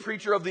great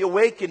preacher of the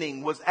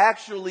Awakening, was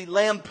actually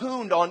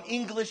lampooned on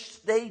English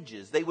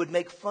stages. They would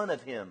make fun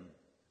of him.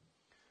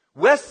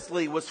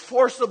 Wesley was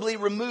forcibly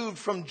removed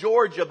from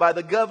Georgia by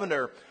the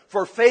governor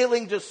for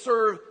failing to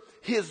serve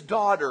his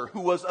daughter,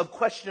 who was of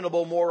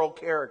questionable moral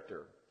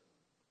character.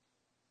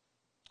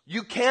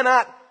 You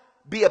cannot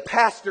be a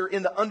pastor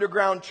in the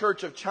underground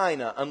church of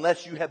China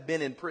unless you have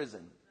been in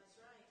prison.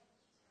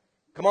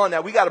 Come on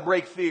now, we got to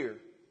break fear.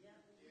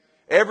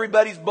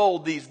 Everybody's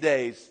bold these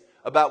days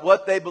about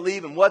what they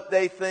believe and what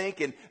they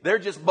think, and they're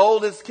just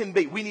bold as can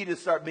be. We need to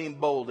start being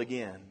bold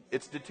again.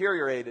 It's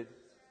deteriorated.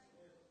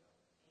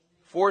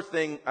 Fourth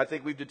thing I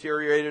think we've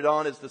deteriorated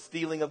on is the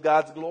stealing of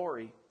God's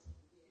glory.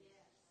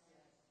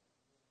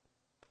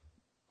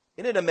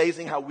 Isn't it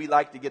amazing how we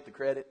like to get the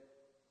credit?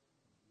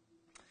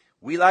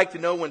 We like to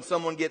know when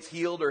someone gets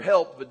healed or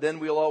helped, but then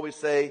we'll always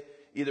say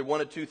either one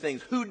of two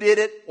things. Who did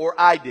it or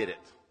I did it?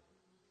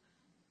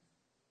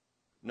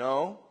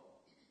 No,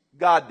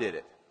 God did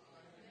it.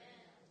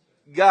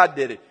 God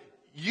did it.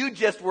 You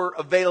just were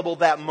available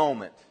that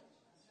moment.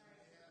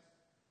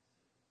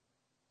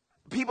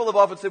 People have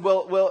often said,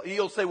 well,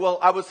 you'll say, well,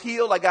 I was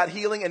healed, I got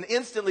healing, and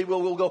instantly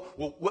we'll go,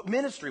 well, what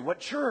ministry, what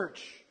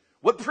church,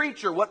 what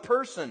preacher, what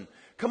person?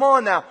 Come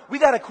on now, we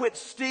got to quit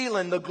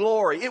stealing the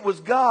glory. It was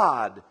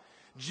God.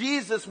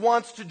 Jesus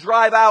wants to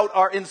drive out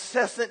our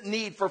incessant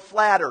need for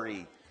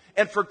flattery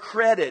and for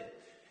credit.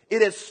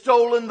 It has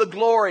stolen the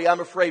glory, I'm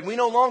afraid. We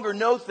no longer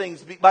know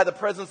things by the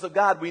presence of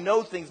God. We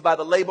know things by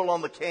the label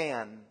on the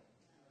can.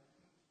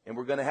 And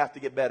we're going to have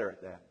to get better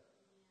at that.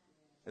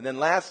 And then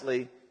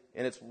lastly,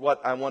 and it's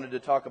what I wanted to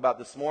talk about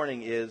this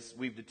morning, is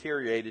we've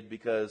deteriorated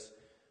because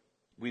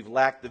we've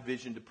lacked the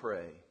vision to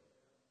pray.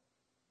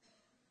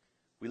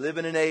 We live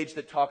in an age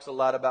that talks a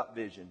lot about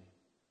vision.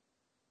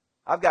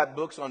 I've got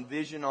books on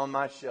vision on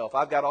my shelf.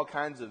 I've got all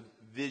kinds of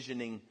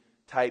visioning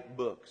type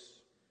books.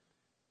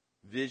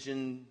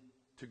 Vision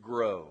to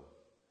grow.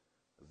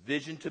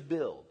 Vision to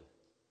build.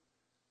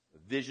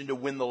 Vision to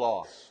win the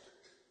lost.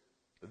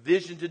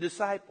 Vision to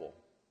disciple.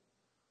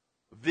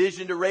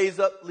 Vision to raise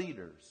up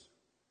leaders.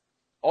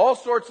 All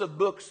sorts of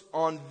books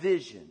on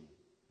vision.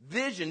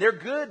 Vision, they're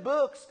good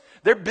books.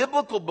 They're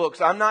biblical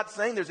books. I'm not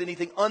saying there's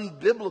anything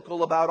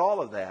unbiblical about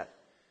all of that.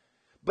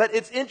 But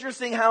it's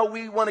interesting how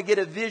we want to get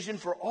a vision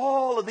for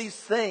all of these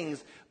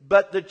things,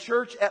 but the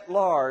church at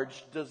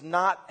large does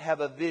not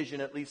have a vision,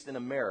 at least in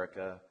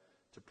America,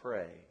 to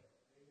pray.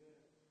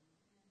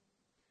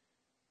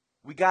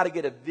 We got to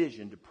get a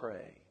vision to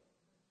pray.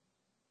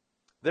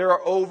 There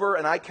are over,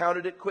 and I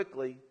counted it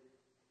quickly,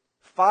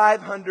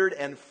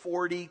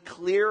 540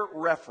 clear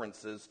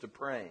references to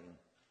praying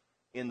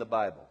in the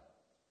Bible.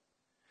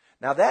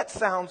 Now that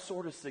sounds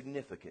sort of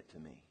significant to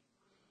me.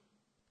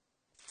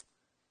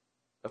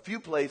 A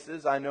few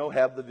places I know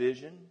have the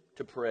vision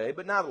to pray,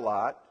 but not a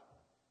lot.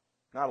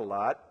 Not a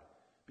lot.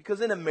 Because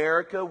in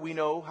America, we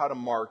know how to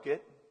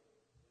market.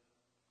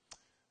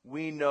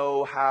 We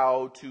know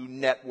how to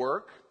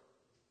network.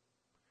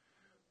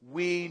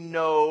 We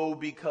know,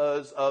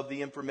 because of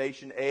the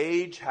information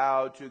age,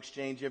 how to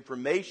exchange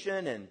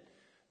information and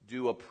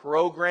do a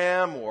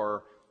program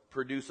or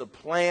produce a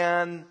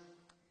plan,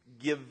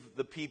 give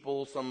the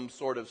people some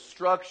sort of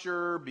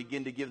structure,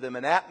 begin to give them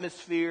an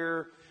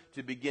atmosphere,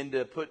 to begin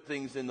to put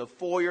things in the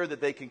foyer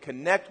that they can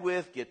connect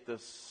with, get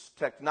the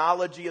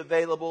technology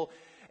available.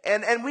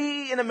 And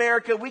we in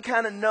America, we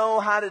kind of know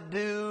how to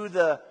do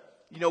the,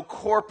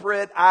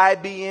 corporate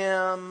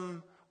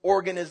IBM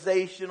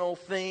organizational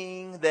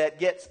thing that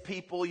gets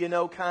people,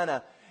 kind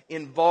of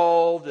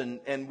involved,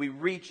 and we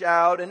reach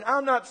out. And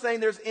I'm not saying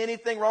there's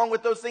anything wrong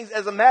with those things.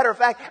 As a matter of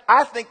fact,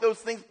 I think those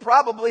things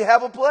probably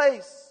have a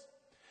place.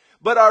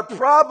 But our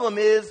problem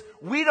is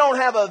we don't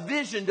have a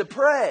vision to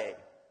pray.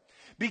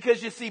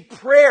 Because you see,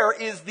 prayer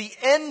is the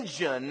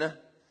engine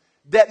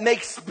that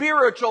makes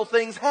spiritual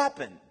things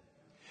happen.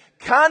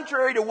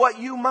 Contrary to what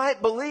you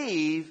might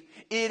believe,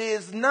 it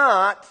is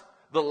not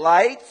the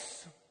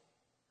lights.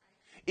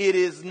 It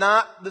is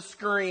not the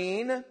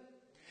screen.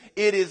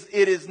 It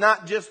is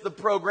not just the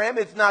program.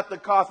 It's not the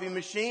coffee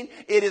machine.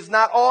 It is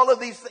not all of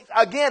these things.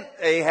 Again,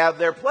 they have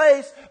their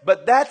place,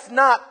 but that's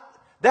not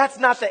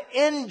the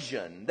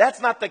engine. That's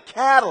not the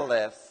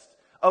catalyst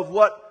of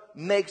what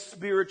makes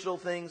spiritual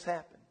things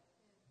happen.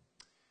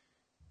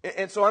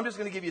 And so I'm just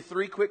going to give you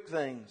 3 quick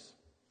things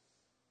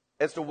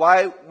as to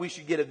why we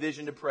should get a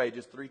vision to pray.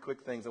 Just 3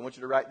 quick things. I want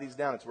you to write these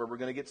down. It's where we're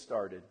going to get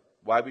started.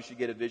 Why we should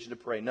get a vision to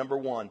pray. Number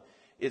 1,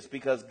 it's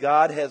because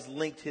God has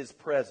linked His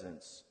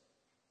presence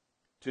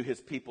to His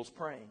people's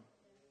praying.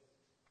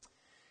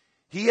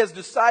 He has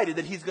decided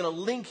that He's going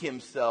to link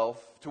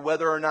Himself to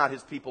whether or not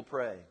His people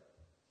pray.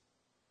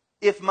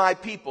 If my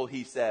people,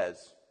 He says.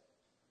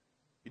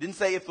 He didn't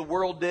say if the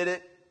world did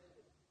it,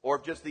 or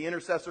if just the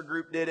intercessor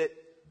group did it,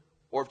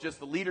 or if just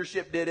the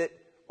leadership did it,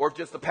 or if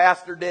just the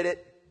pastor did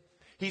it.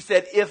 He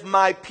said, if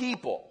my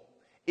people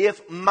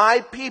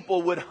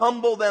would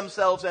humble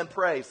themselves and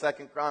pray, 2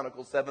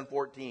 Chronicles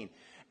 7:14,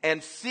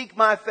 and seek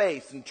my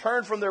face and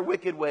turn from their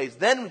wicked ways,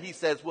 then, He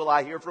says, will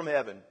I hear from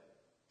heaven,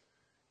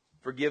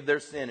 forgive their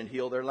sin and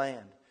heal their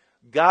land.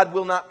 God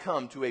will not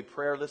come to a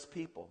prayerless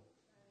people.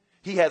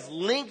 He has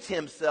linked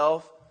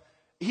Himself.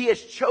 He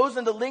has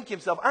chosen to link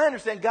Himself. I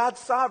understand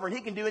God's sovereign.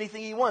 He can do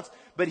anything He wants.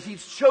 But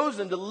He's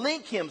chosen to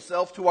link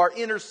Himself to our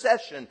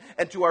intercession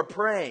and to our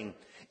praying.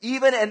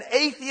 Even an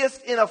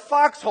atheist in a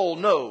foxhole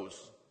knows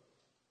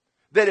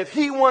that if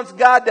he wants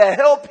God to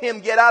help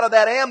him get out of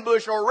that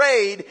ambush or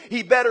raid,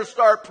 he better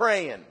start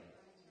praying.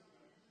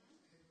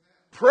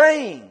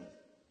 Praying.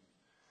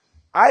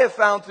 I have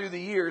found through the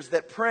years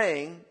that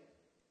praying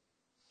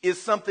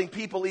is something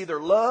people either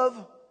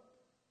love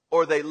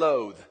or they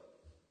loathe.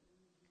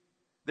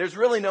 There's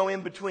really no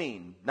in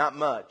between, not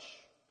much.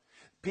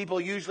 People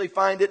usually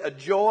find it a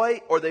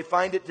joy or they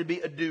find it to be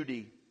a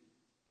duty.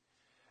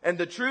 And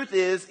the truth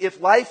is,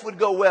 if life would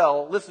go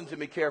well, listen to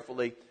me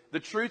carefully, the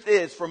truth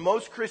is, for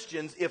most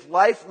Christians, if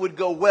life would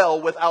go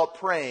well without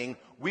praying,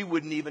 we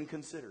wouldn't even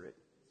consider it.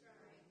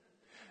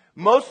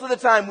 Most of the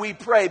time we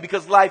pray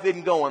because life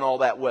isn't going all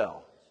that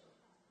well.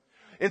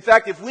 In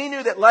fact, if we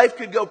knew that life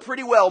could go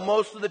pretty well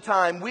most of the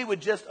time, we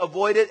would just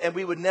avoid it and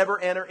we would never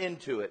enter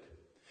into it.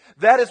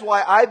 That is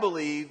why I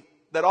believe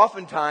that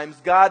oftentimes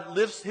God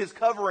lifts His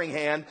covering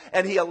hand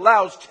and He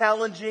allows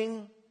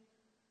challenging,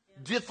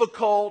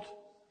 difficult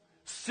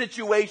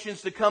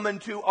situations to come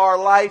into our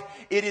life.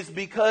 It is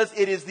because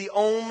it is the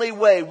only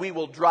way we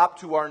will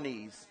drop to our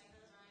knees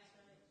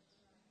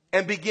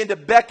and begin to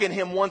beckon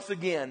Him once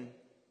again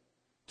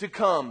to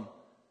come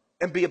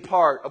and be a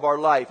part of our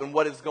life and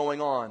what is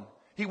going on.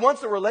 He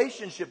wants a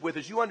relationship with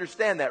us. You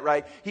understand that,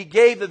 right? He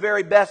gave the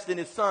very best in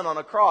His Son on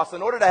a cross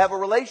in order to have a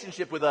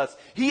relationship with us.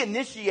 He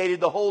initiated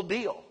the whole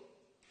deal.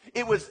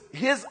 It was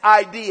His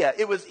idea.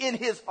 It was in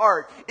His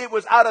heart. It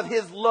was out of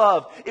His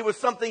love. It was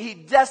something He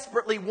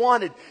desperately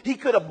wanted. He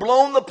could have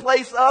blown the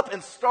place up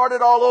and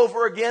started all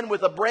over again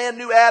with a brand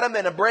new Adam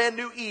and a brand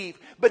new Eve.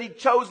 But He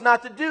chose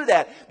not to do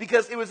that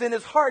because it was in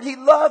His heart. He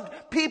loved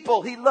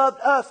people. He loved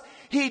us.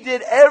 He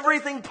did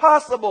everything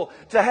possible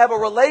to have a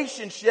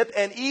relationship.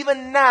 And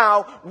even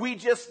now, we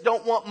just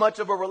don't want much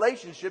of a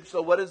relationship.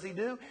 So what does He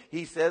do?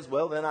 He says,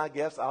 well, then I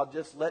guess I'll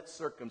just let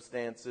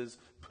circumstances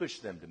push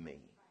them to me.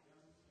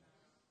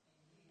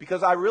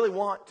 Because I really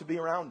want to be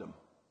around them.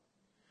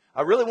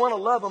 I really want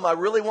to love them. I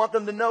really want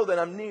them to know that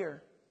I'm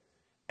near.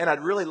 And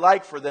I'd really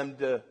like for them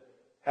to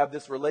have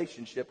this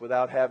relationship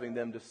without having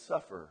them to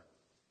suffer.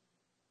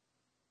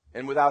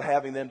 And without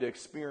having them to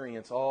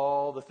experience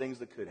all the things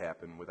that could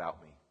happen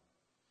without me.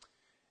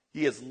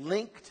 He has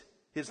linked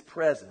His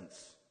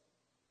presence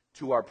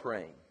to our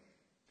praying.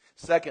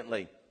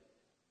 Secondly,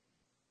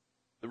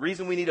 the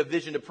reason we need a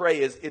vision to pray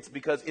is it's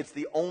because it's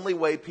the only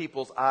way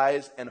people's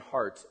eyes and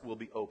hearts will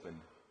be opened.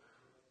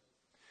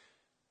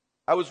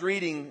 I was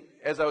reading,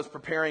 as I was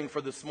preparing for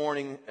this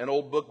morning, an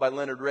old book by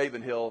Leonard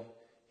Ravenhill.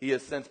 He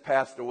has since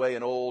passed away,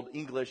 an old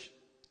English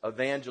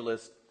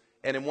evangelist.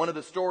 And in one of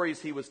the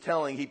stories he was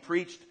telling, he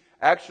preached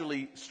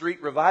actually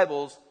street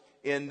revivals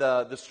in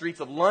the streets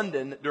of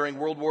London during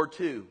World War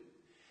II.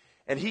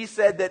 And he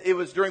said that it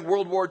was during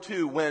World War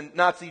II when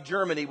Nazi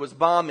Germany was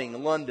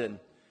bombing London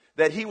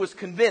that he was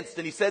convinced,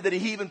 and he said that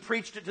he even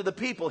preached it to the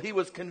people, he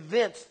was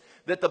convinced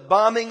that the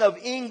bombing of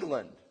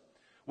England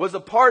was a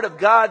part of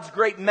God's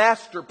great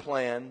master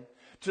plan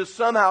to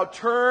somehow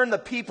turn the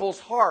people's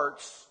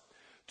hearts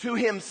to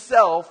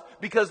Himself,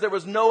 because there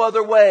was no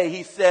other way,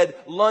 he said,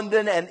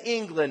 London and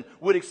England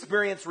would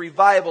experience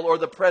revival or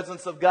the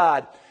presence of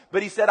God.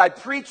 But he said, I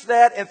preached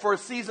that, and for a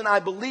season I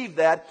believed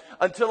that,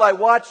 until I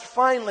watched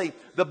finally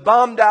the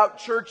bombed out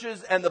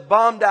churches and the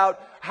bombed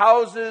out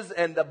houses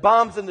and the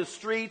bombs in the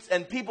streets,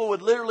 and people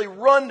would literally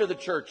run to the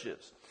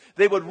churches.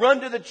 They would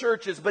run to the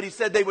churches, but he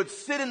said they would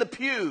sit in the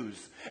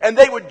pews and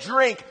they would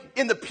drink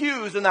in the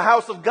pews in the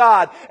house of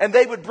God, and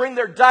they would bring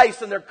their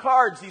dice and their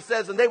cards, he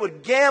says, and they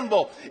would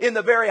gamble in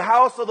the very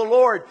house of the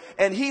Lord.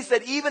 And he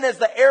said even as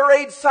the air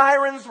raid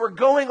sirens were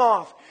going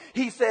off,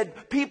 he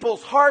said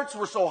people's hearts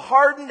were so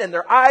hardened and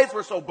their eyes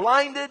were so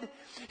blinded.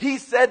 He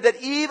said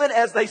that even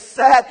as they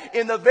sat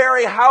in the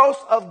very house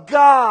of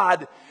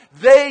God,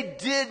 they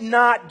did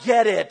not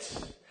get it.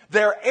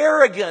 Their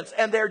arrogance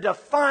and their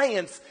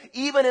defiance,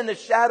 even in the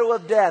shadow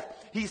of death,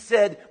 he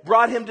said,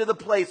 brought him to the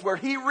place where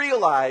he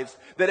realized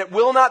that it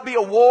will not be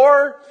a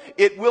war,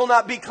 it will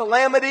not be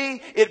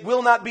calamity, it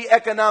will not be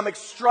economic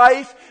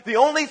strife. The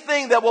only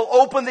thing that will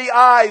open the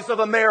eyes of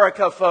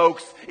America,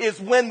 folks, is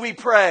when we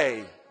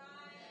pray.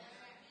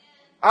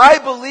 I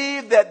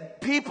believe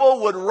that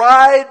people would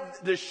ride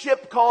the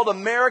ship called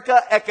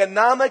America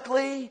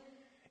economically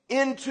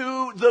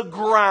into the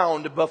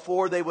ground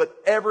before they would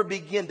ever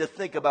begin to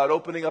think about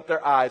opening up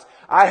their eyes.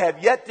 I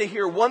have yet to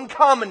hear one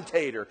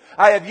commentator,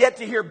 I have yet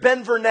to hear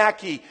Ben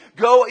Bernanke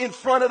go in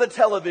front of the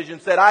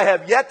television said, I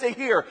have yet to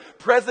hear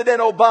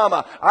President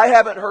Obama. I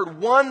haven't heard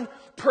one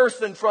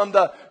person from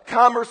the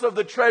Commerce of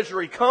the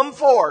Treasury come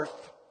forth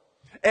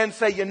and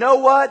say, you know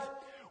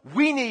what?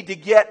 We need to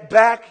get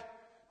back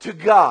to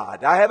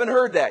God. I haven't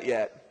heard that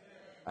yet.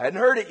 I hadn't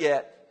heard it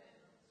yet.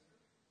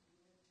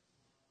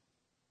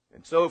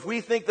 And so if we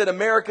think that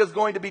America is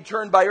going to be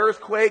turned by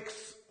earthquakes,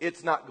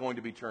 it's not going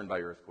to be turned by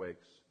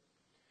earthquakes.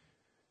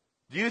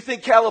 Do you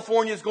think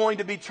California is going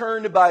to be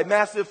turned by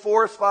massive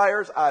forest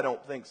fires? I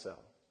don't think so.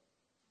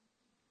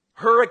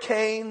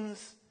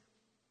 Hurricanes?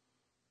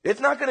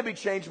 It's not going to be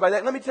changed by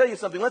that. Let me tell you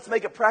something. Let's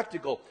make it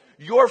practical.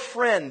 Your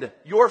friend,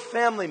 your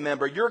family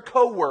member, your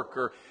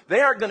coworker,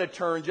 they aren't going to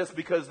turn just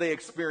because they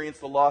experience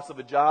the loss of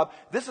a job.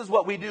 This is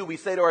what we do. We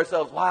say to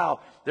ourselves, wow,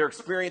 they're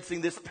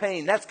experiencing this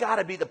pain. That's got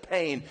to be the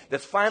pain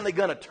that's finally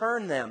going to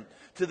turn them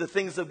to the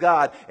things of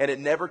God. And it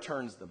never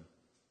turns them.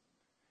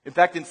 In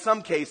fact, in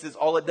some cases,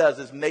 all it does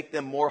is make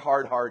them more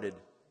hard-hearted.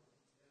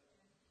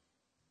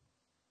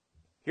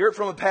 Hear it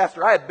from a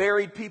pastor. I have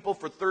buried people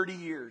for 30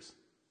 years.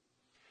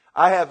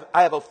 I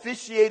have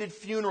officiated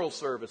funeral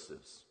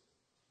services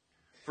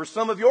for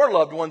some of your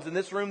loved ones in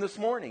this room this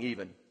morning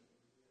even.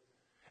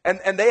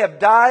 And they have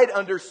died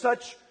under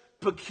such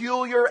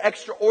peculiar,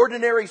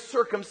 extraordinary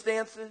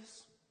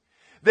circumstances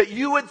that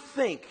you would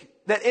think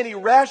that any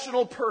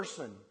rational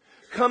person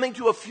coming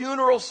to a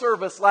funeral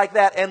service like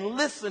that and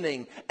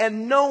listening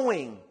and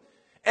knowing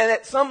and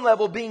at some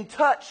level being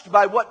touched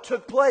by what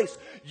took place.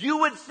 You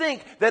would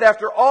think that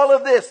after all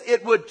of this,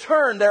 it would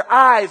turn their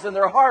eyes and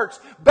their hearts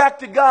back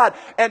to God.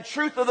 And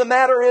truth of the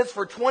matter is,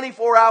 for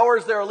 24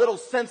 hours, they're a little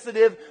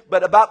sensitive,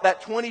 but about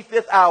that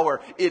 25th hour,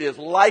 it is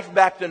life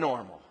back to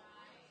normal.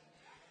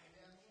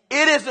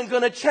 It isn't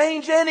going to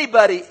change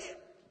anybody.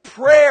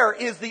 Prayer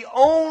is the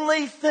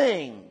only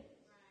thing.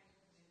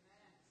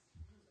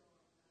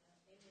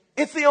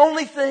 It's the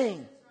only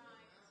thing.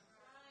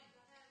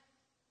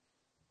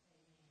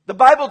 The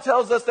Bible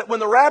tells us that when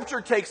the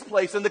rapture takes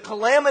place and the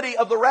calamity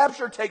of the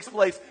rapture takes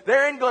place,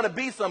 there ain't going to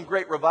be some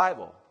great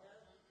revival.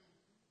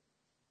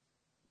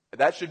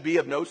 That should be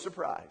of no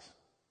surprise.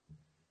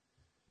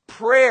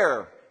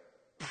 Prayer,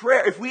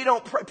 if we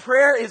don't pray,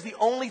 prayer is the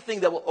only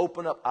thing that will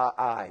open up our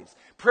eyes.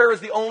 Prayer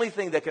is the only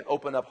thing that can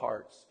open up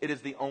hearts. It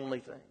is the only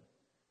thing.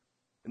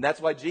 And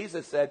that's why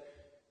Jesus said,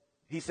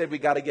 He said we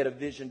got to get a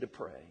vision to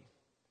pray.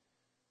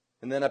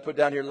 And then I put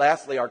down here,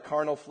 lastly, our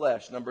carnal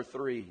flesh, number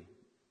 3.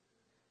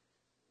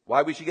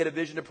 Why we should get a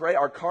vision to pray?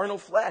 Our carnal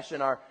flesh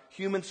and our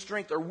human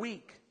strength are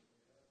weak.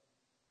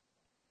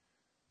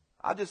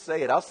 I'll just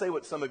say it. I'll say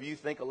what some of you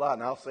think a lot,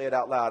 and I'll say it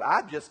out loud.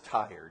 I'm just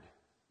tired.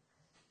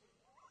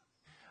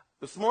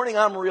 This morning,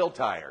 I'm real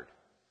tired.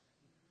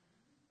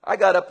 I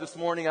got up this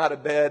morning out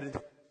of bed,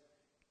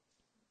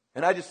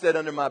 and I just said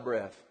under my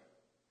breath,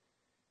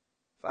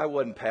 if I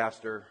wasn't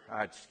pastor,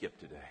 I'd skip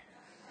today.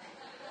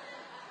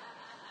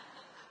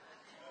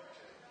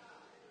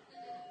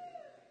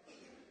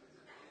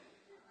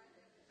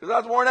 Because I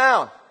was worn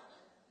out.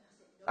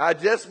 I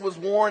just was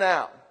worn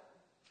out.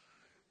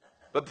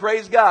 But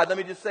praise God, let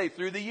me just say,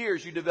 through the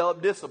years you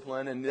develop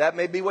discipline, and that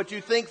may be what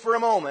you think for a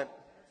moment.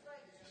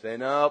 You say,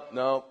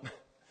 nope.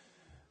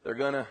 They're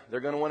gonna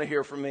want to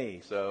hear from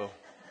me, so.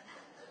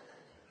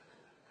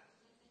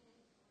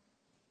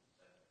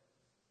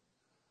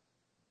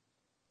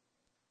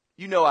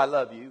 You know I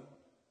love you.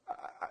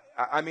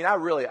 I mean,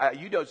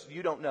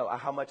 you don't know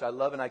how much I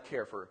love and I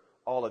care for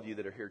all of you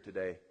that are here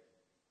today.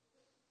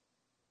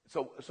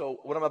 So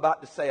what I'm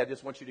about to say, I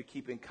just want you to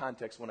keep in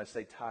context when I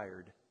say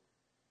tired.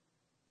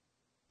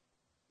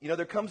 You know,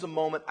 there comes a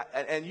moment,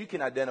 and you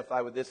can identify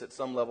with this at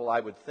some level,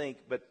 I would think,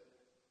 but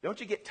don't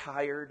you get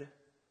tired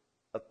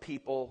of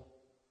people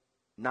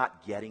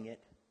not getting it?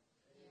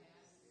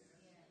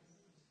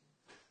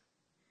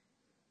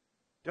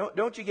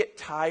 Don't you get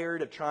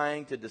tired of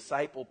trying to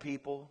disciple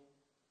people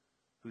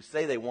who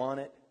say they want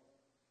it?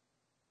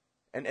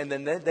 And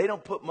then they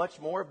don't put much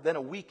more than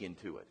a week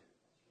into it.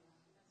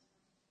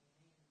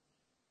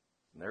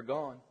 And they're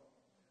gone.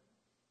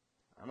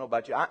 I don't know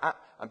about you.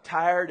 I'm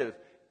tired of,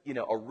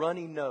 a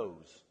runny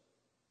nose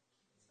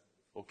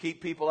will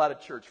keep people out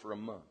of church for a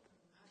month.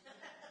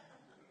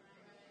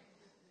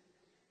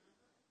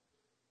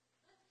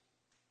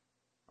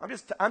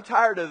 I'm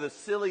tired of the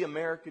silly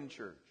American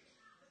church.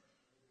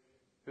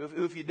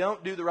 Who, if you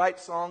don't do the right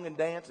song and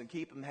dance and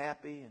keep them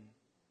happy and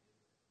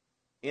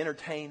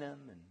entertain them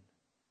and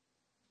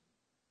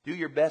do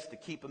your best to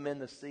keep them in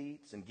the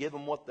seats and give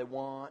them what they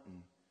want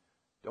and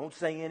don't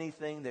say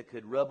anything that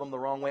could rub them the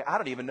wrong way. I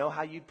don't even know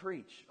how you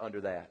preach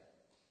under that.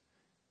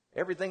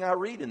 Everything I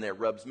read in there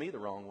rubs me the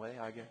wrong way,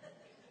 I guess.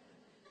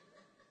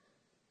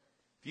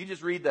 If you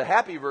just read the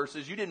happy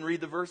verses, you didn't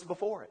read the verse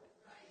before it.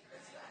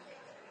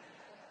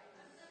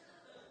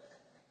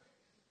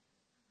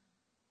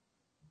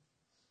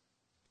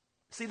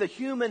 See, the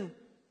human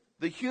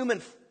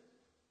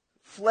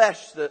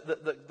flesh,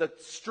 the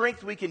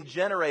strength we can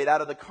generate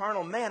out of the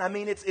carnal man, I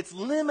mean, it's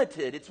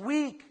limited, it's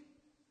weak.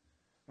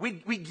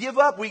 We give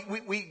up.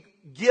 We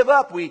give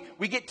up. We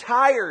get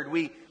tired.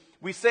 We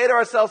say to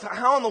ourselves,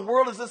 how in the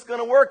world is this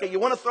going to work? You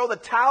want to throw the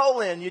towel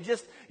in.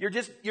 You're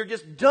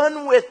just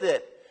done with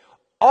it.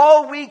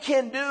 All we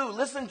can do,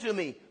 listen to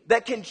me,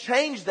 that can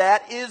change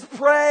that is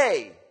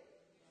pray.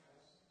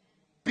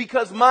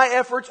 Because my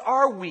efforts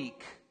are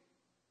weak.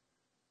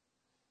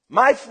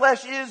 My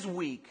flesh is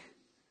weak.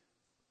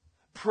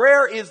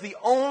 Prayer is the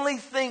only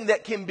thing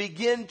that can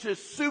begin to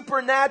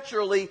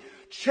supernaturally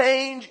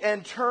change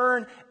and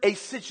turn a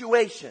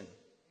situation.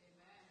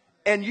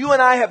 And you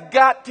and I have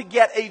got to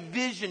get a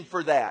vision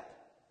for that.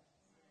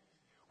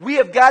 We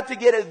have got to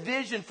get a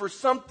vision for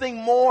something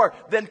more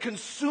than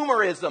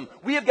consumerism.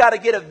 We have got to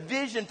get a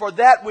vision for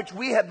that which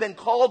we have been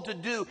called to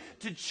do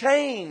to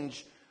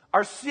change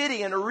our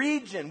city and a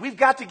region. We've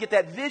got to get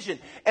that vision.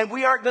 And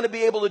we aren't going to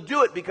be able to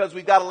do it because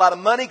we've got a lot of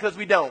money, because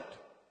we don't.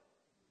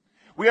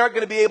 We aren't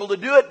going to be able to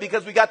do it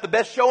because we got the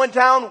best show in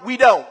town. We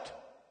don't.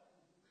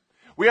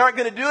 We aren't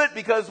going to do it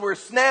because we're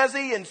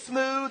snazzy and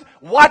smooth.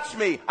 Watch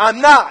me.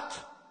 I'm not.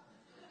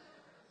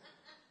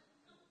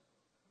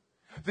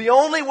 The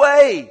only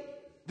way,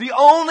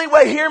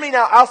 hear me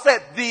now, I'll say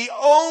it, the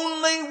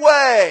only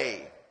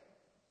way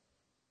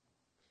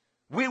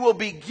we will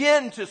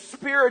begin to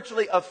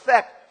spiritually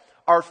affect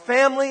our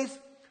families,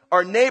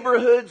 our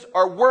neighborhoods,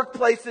 our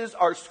workplaces,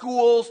 our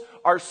schools,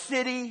 our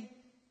city,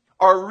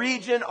 our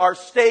region, our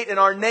state, and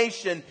our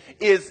nation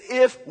is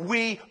if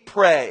we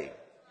pray.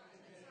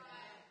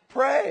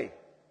 Pray.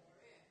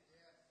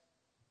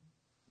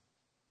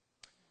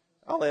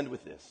 I'll end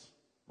with this.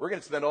 We're going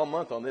to spend all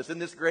month on this. Isn't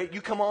this great? You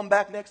come on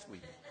back next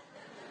week.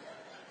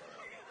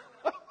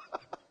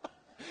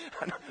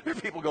 There are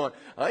people going,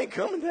 I ain't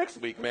coming next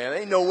week, man.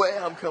 Ain't no way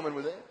I'm coming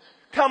with it.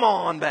 Come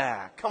on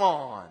back. Come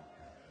on.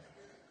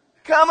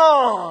 Come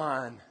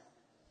on.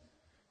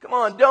 Come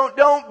on.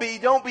 Don't be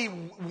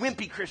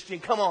wimpy Christian.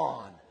 Come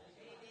on.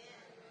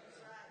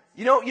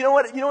 You know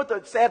what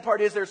the sad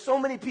part is? There's so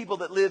many people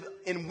that live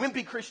in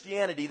wimpy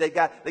Christianity. They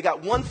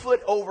got one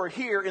foot over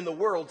here in the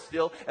world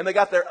still, and they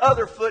got their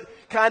other foot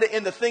kind of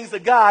in the things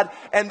of God,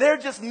 and they're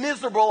just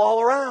miserable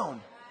all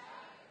around.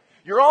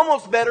 You're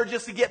almost better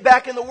just to get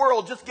back in the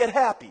world, just get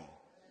happy.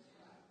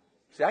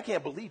 See, I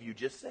can't believe you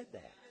just said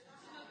that.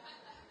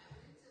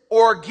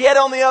 Or get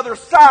on the other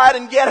side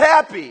and get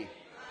happy.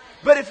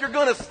 But if you're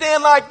going to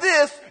stand like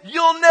this,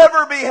 you'll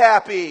never be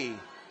happy.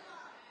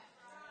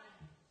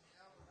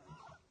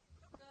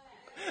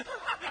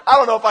 I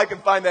don't know if I can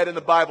find that in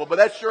the Bible, but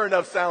that sure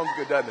enough sounds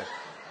good, doesn't it?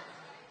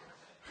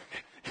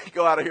 You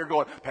go out of here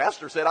going,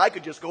 Pastor said I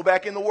could just go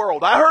back in the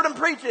world. I heard him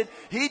preach it.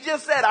 He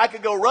just said I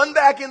could go run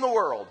back in the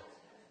world.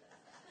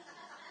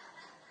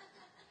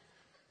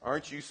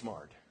 Aren't you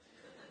smart?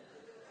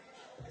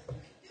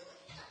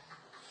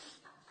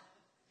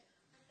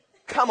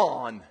 Come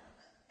on.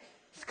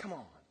 Just come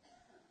on.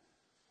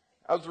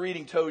 I was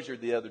reading Tozer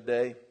the other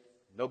day.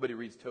 Nobody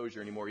reads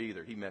Tozer anymore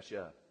either. He messed you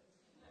up.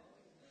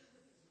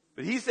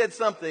 But he said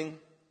something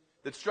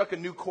that struck a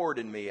new chord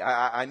in me.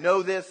 I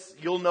know this.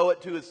 You'll know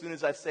it too as soon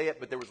as I say it,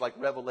 but there was like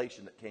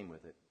revelation that came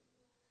with it.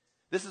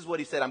 This is what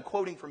he said. I'm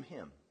quoting from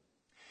him.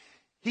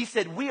 He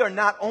said, we are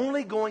not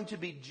only going to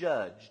be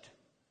judged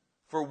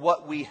for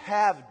what we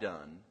have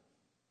done,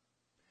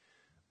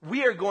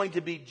 we are going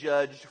to be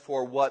judged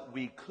for what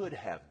we could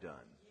have done.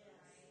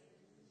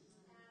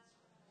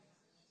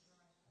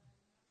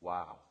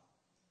 Wow.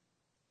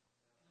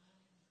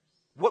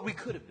 What we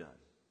could have done.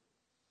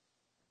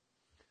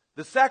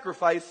 The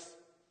sacrifice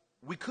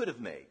we could have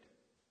made.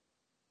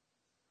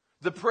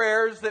 The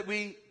prayers that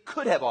we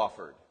could have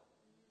offered.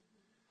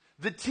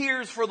 The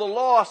tears for the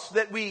lost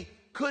that we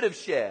could have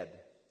shed.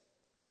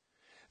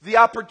 The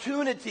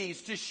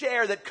opportunities to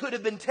share that could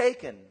have been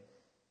taken.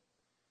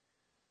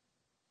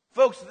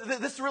 Folks,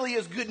 this really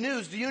is good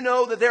news. Do you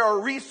know that there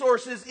are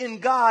resources in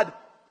God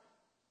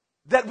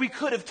that we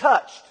could have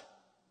touched?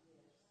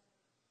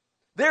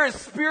 There is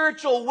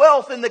spiritual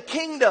wealth in the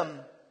kingdom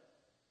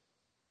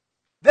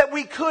that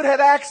we could have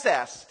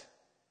accessed.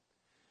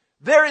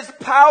 There is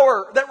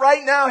power that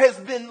right now has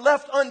been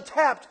left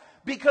untapped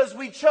because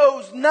we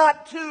chose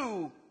not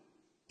to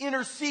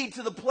intercede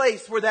to the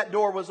place where that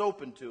door was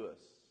open to us.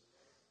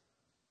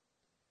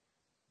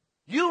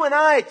 You and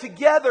I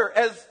together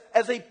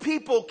as a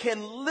people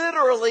can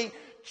literally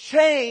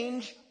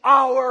change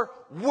our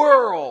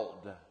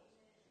world.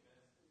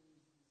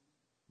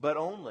 But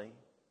only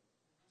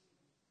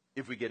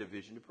if we get a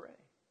vision to pray.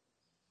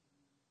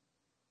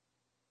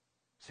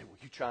 Say, well,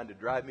 you trying to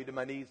drive me to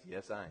my knees?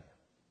 Yes, I am.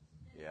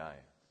 Yeah,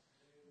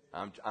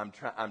 I am.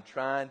 I'm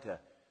trying to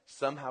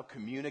somehow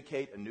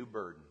communicate a new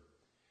burden.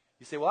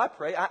 You say, well, I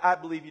pray. I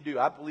believe you do.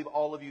 I believe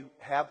all of you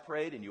have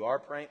prayed and you are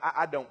praying.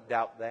 I don't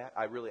doubt that.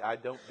 I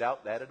don't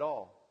doubt that at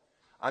all.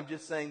 I'm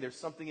just saying there's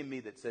something in me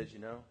that says,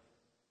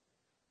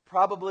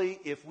 probably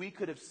if we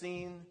could have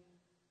seen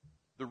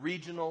the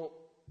regional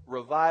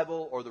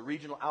revival or the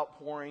regional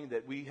outpouring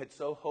that we had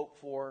so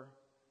hoped for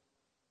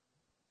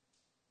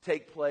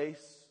take place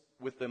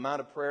with the amount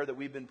of prayer that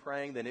we've been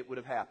praying, then it would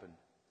have happened.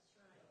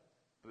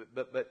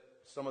 But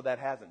some of that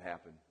hasn't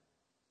happened.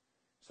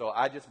 So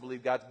I just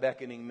believe God's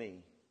beckoning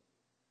me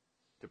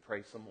to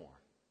pray some more.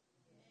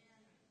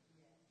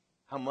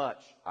 How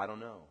much? I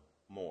don't know.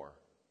 More.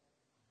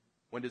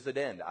 When does it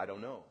end? I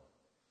don't know.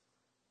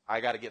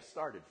 I got to get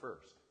started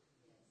first.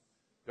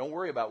 Don't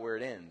worry about where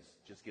it ends.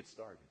 Just get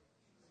started.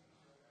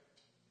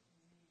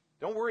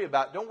 Don't worry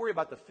about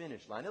the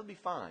finish line. It'll be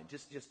fine.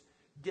 Just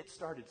get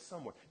started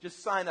somewhere.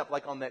 Just sign up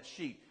like on that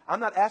sheet. I'm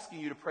not asking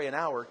you to pray an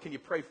hour. Can you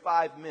pray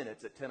 5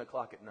 minutes at 10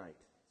 o'clock at night?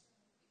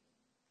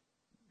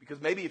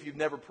 Because maybe if you've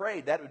never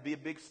prayed, that would be a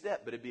big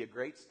step, but it'd be a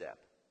great step.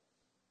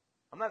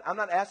 I'm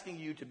not asking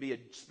you to be a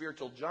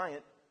spiritual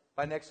giant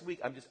by next week.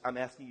 I'm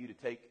asking you to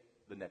take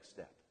the next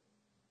step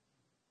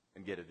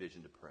and get a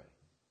vision to pray.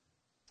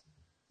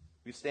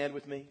 Will you stand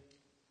with me?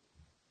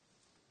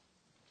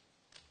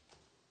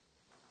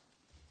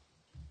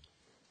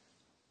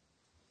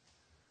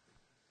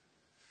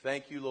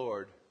 Thank you,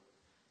 Lord.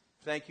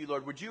 Thank you,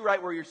 Lord. Would you,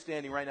 right where you're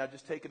standing right now,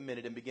 just take a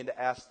minute and begin to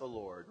ask the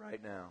Lord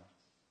right now.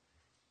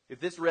 If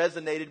this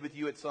resonated with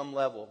you at some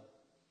level,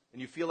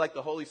 and you feel like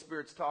the Holy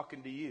Spirit's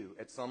talking to you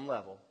at some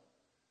level,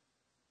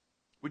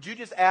 would you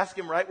just ask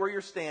Him right where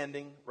you're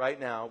standing right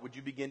now? Would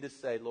you begin to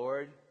say,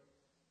 Lord,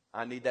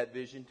 I need that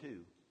vision too.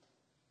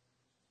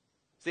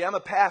 See, I'm a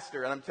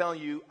pastor, and I'm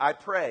telling you, I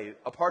pray.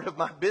 A part of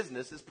my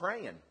business is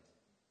praying.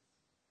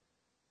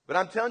 But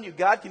I'm telling you,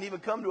 God can even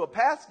come to a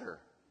pastor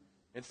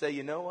and say,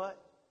 you know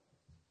what?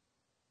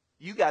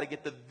 You got to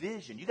get the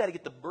vision. You got to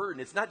get the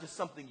burden. It's not just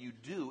something you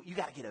do. You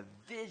got to get a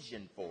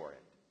vision for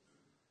it.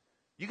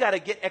 You got to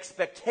get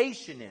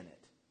expectation in it.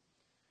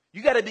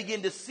 You got to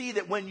begin to see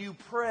that when you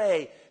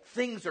pray,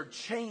 things are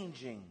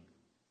changing.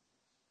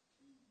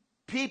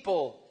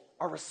 People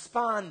are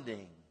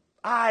responding.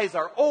 Eyes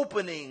are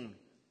opening.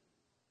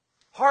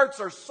 Hearts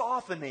are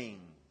softening.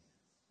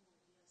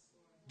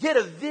 Get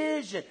a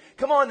vision.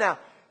 Come on now.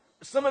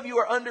 Some of you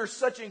are under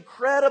such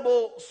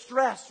incredible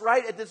stress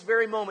right at this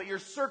very moment. Your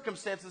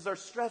circumstances are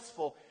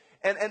stressful.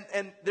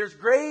 And there's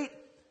great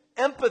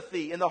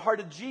empathy in the heart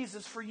of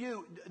Jesus for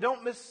you.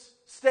 Don't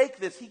mistake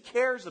this. He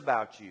cares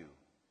about you.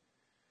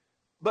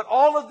 But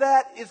all of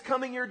that is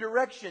coming your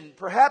direction,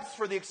 perhaps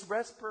for the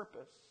express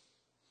purpose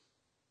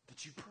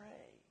that you pray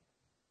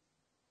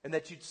and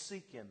that you'd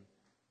seek Him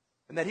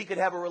and that He could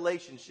have a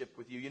relationship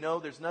with you. You know,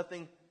 there's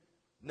nothing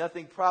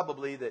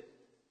probably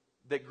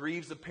that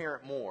grieves a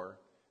parent more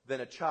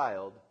than a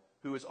child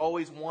who is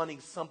always wanting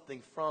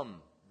something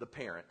from the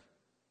parent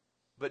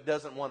but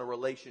doesn't want a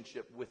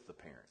relationship with the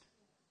parent.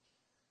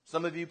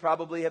 Some of you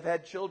probably have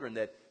had children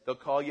that they'll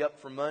call you up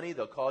for money,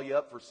 they'll call you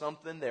up for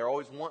something, they're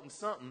always wanting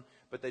something,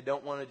 but they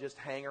don't want to just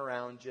hang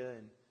around you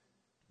and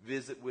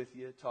visit with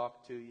you,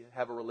 talk to you,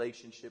 have a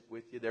relationship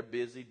with you. They're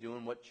busy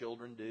doing what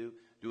children do,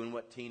 doing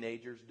what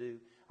teenagers do.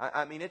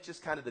 I mean, it's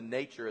just kind of the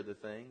nature of the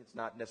thing. It's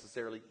not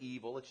necessarily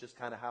evil. It's just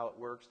kind of how it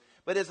works.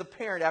 But as a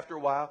parent, after a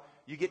while,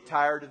 you get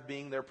tired of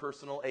being their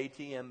personal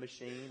ATM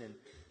machine, and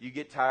you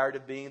get tired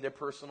of being their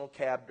personal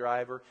cab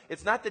driver.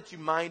 It's not that you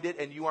mind it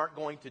and you aren't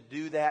going to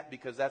do that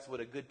because that's what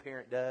a good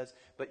parent does,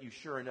 but you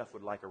sure enough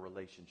would like a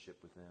relationship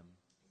with them.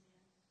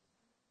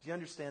 Do you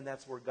understand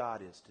that's where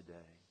God is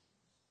today?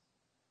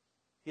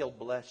 He'll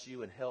bless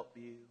you and help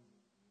you.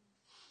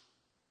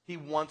 He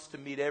wants to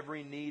meet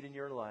every need in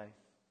your life.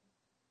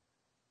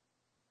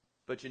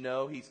 But you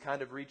know, He's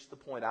kind of reached the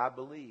point, I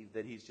believe,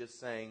 that He's just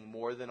saying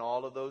more than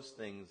all of those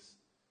things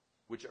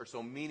which are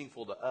so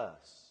meaningful to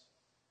us,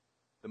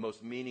 the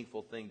most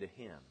meaningful thing to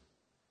Him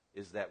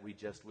is that we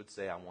just would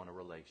say, I want a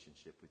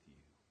relationship with you.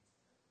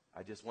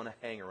 I just want to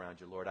hang around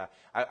you, Lord.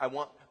 I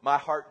want my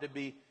heart to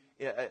be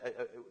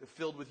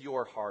filled with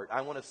your heart.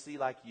 I want to see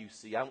like you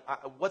see.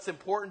 What's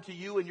important to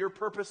you and your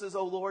purposes,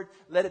 oh Lord,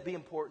 let it be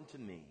important to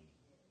me.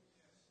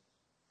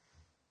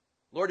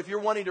 Lord, if you're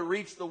wanting to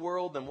reach the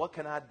world, then what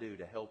can I do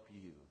to help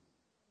you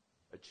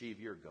achieve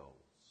your goals?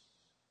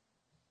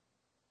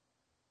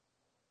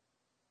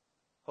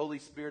 Holy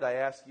Spirit, I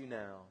ask you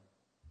now,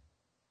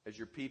 as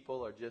your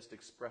people are just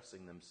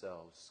expressing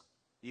themselves,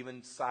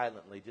 even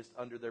silently, just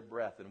under their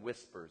breath and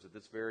whispers at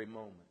this very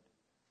moment.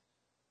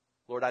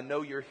 Lord, I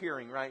know you're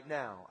hearing right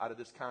now out of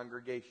this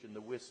congregation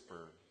the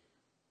whisper,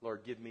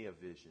 Lord, give me a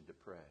vision to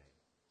pray.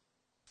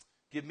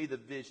 Give me the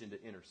vision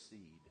to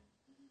intercede.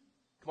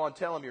 Come on,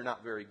 tell them you're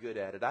not very good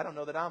at it. I don't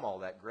know that I'm all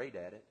that great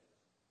at it.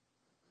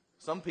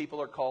 Some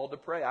people are called to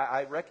pray.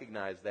 I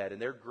recognize that,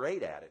 and they're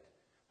great at it.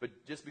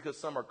 But just because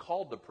some are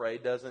called to pray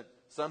doesn't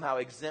somehow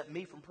exempt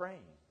me from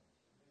praying.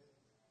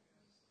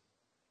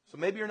 So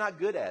maybe you're not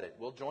good at it.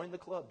 Well, join the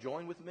club.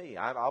 Join with me.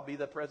 I'll be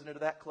the president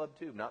of that club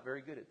too. I'm not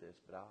very good at this,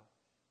 but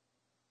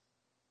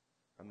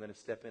I'm going to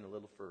step in a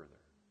little further.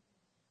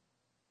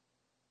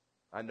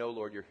 I know,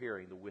 Lord, you're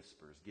hearing the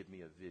whispers. Give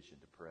me a vision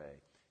to pray.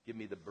 Give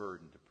me the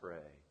burden to pray.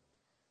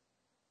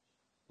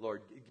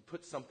 Lord,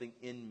 put something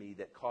in me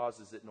that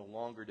causes it no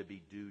longer to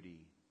be duty,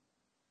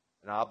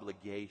 an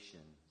obligation,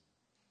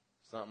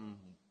 something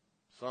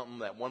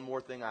that one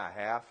more thing I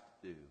have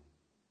to do.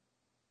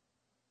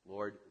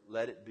 Lord,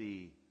 let it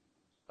be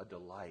a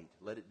delight.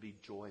 Let it be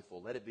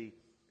joyful. Let it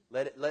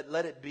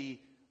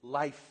be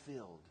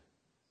life-filled.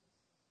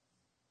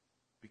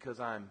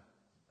 Because I'm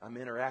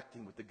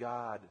interacting with the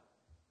God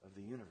of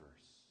the universe.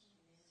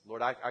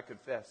 Lord, I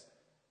confess.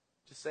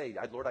 Just say,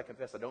 Lord, I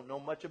confess I don't know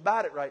much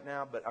about it right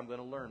now, but I'm going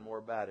to learn more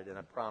about it. And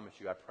I promise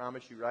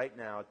you right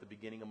now at the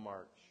beginning of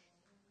March,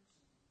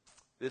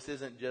 this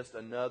isn't just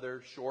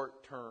another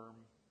short-term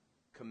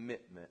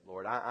commitment,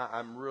 Lord.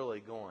 I'm really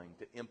going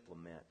to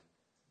implement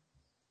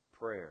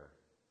prayer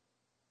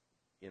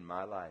in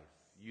my life.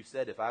 You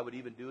said if I would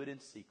even do it in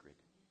secret,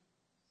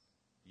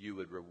 you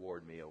would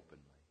reward me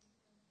openly.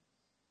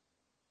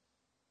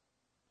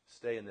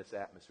 Stay in this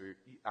atmosphere.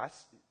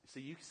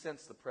 You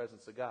sense the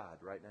presence of God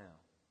right now.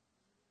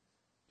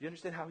 Do you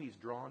understand how He's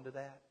drawn to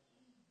that?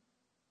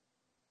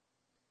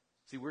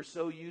 See, we're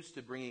so used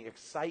to bringing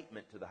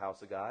excitement to the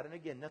house of God. And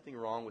again, nothing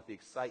wrong with the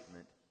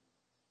excitement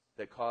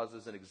that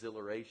causes an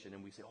exhilaration.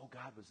 And we say, oh,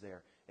 God was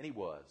there. And He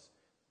was.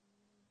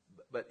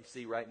 But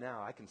see, right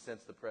now, I can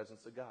sense the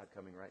presence of God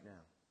coming right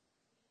now.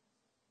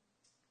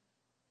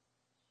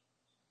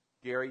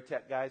 Gary,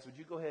 tech guys, would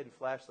you go ahead and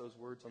flash those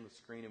words on the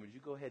screen? And would you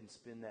go ahead and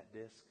spin that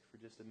disc for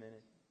just a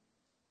minute?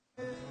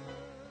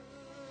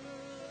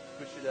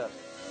 Push it up.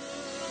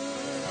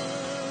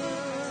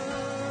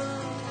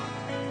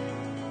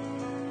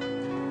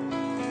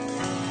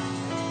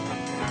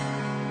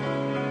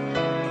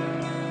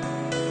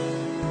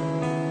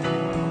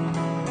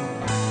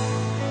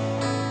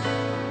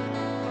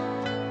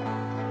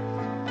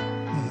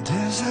 And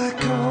as I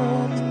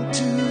come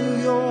into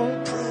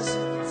your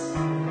presence,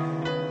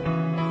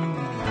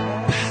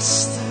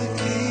 past the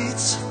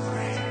gates of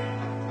prayer,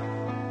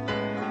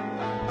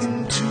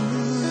 into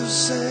the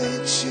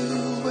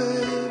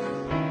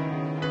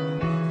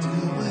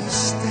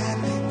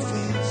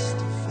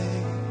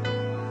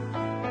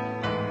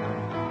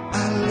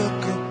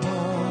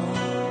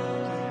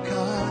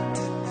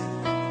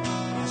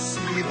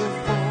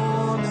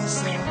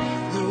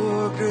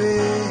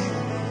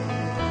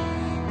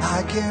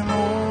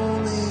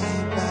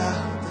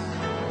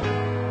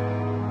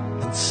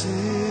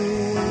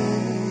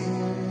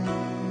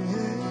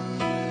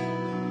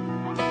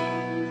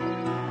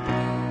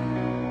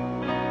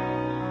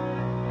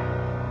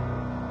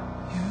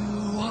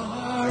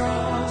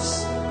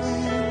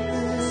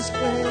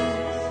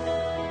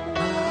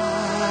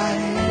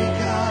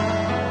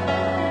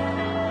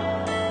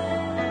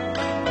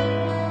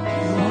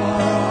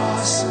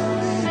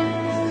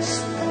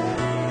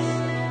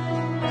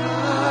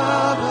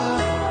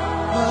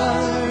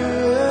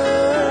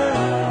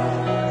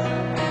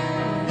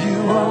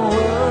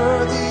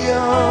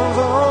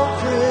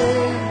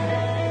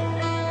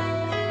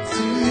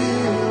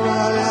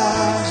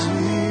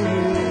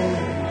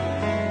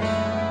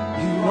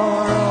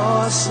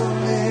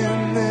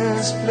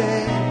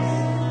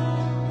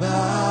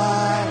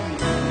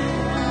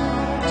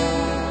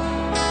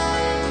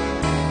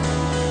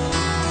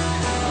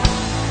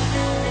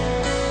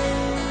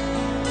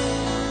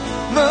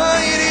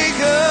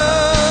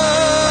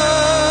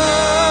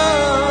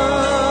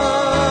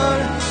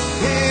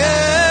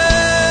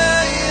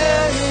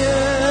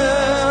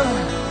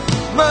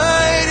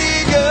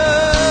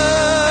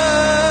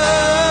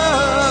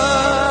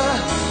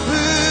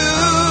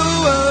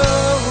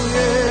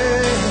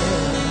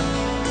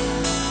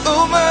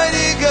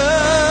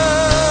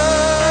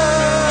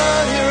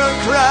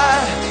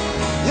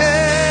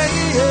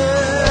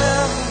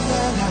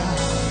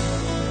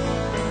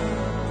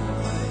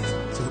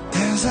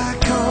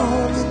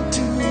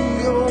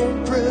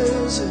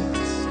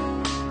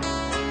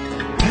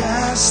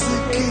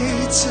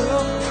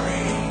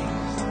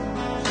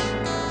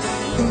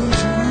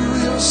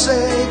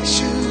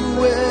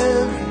sanctuary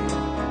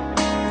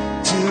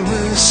till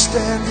we're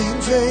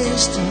standing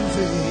face to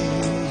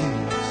face.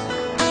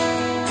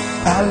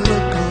 I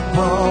look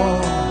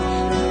upon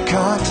the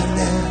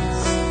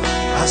continents,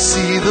 I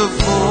see the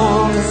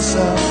fullness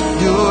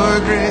of your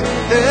grace.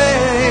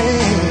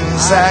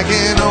 I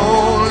can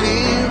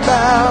only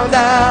bow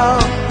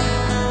down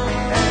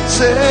and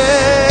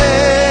say,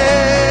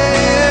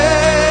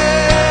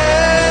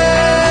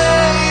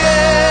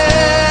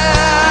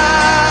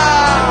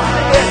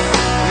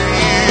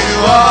 you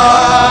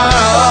are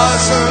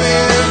awesome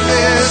in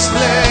this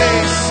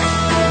place,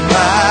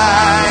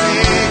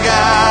 mighty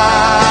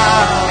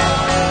God.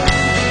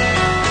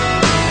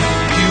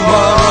 You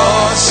are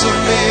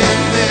awesome in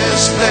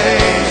this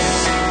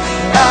place,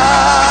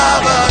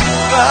 Abba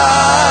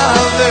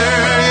Father.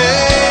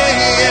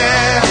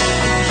 Yeah.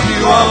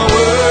 You are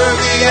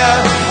worthy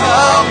of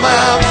all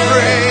my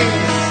praise.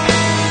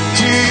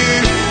 To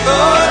you,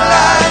 Lord,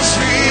 life's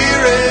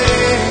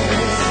re-raised.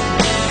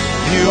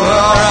 You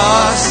are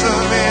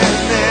awesome in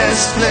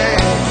this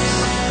place,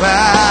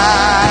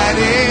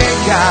 mighty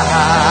God.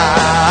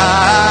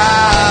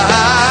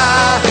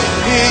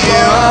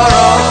 You are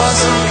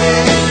awesome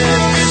in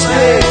this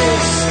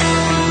place,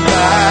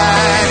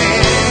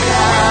 mighty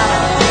God.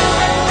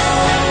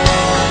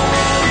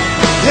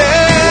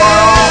 Yeah, you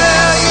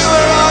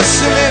are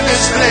awesome in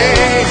this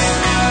place,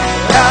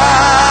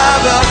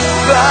 Abba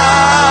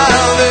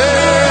Father.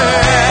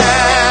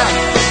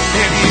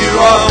 And you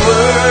are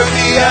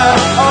worthy of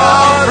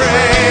all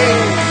praise.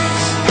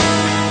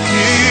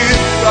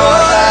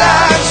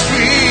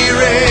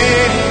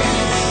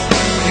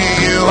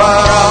 You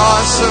are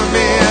awesome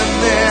in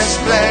this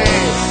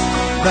place,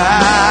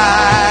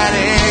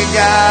 mighty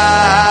God.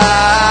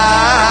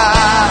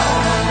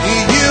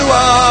 You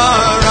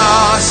are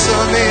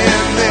awesome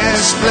in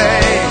this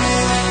place,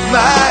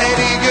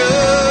 mighty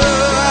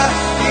God.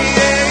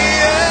 Yeah,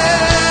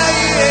 yeah,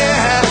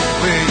 yeah.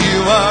 Well, you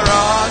are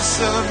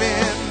awesome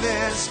in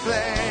this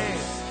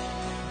place,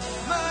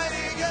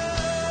 mighty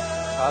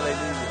God.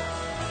 Hallelujah.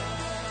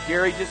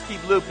 Gary, just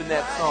keep looping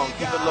that song.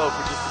 Keep it low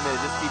for just a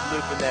minute. Just keep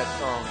looping that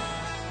song.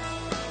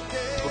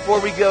 Before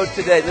we go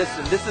today,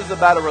 listen, this is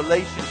about a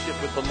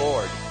relationship with the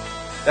Lord.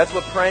 That's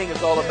what praying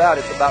is all about.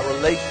 It's about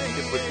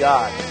relationship with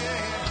God.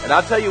 And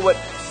I'll tell you what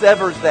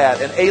severs that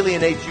and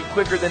alienates you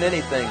quicker than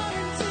anything.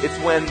 It's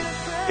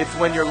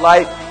when your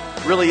life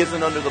really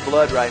isn't under the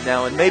blood right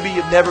now. And maybe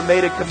you've never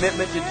made a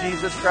commitment to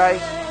Jesus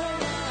Christ.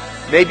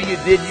 Maybe you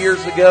did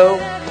years ago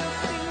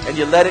and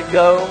you let it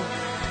go.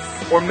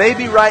 Or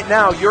maybe right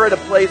now you're at a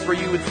place where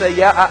you would say,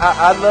 yeah,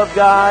 I love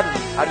God,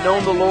 I've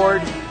known the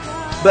Lord,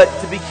 but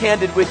to be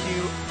candid with you,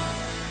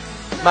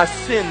 my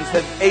sins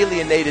have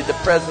alienated the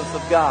presence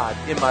of God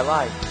in my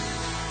life.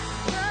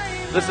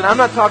 Listen, I'm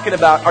not talking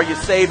about are you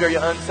saved, are you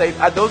unsaved?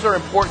 Those are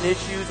important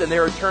issues and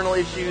they're eternal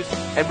issues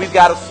and we've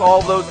got to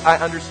solve those, I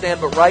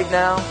understand. But right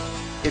now,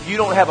 if you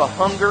don't have a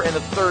hunger and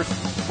a thirst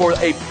for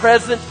a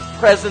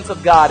presence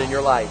of God in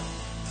your life,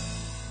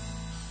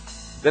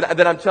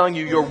 then I'm telling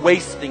you, you're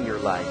wasting your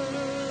life.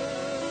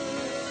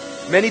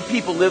 Many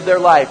people live their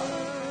life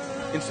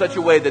in such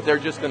a way that they're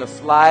just going to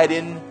slide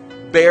in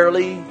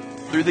barely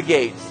through the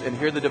gates and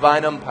hear the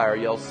divine umpire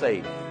yell,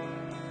 "Saved."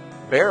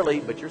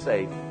 Barely, but you're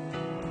saved.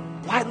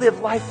 Why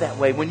live life that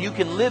way when you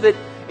can live it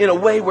in a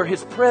way where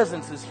His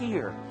presence is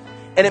here?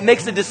 And it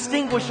makes a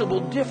distinguishable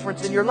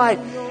difference in your life.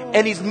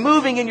 And He's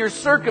moving in your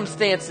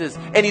circumstances.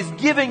 And He's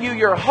giving you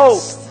your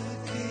hope.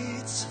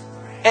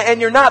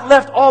 And you're not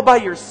left all by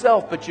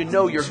yourself, but you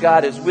know your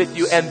God is with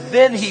you. And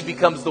then He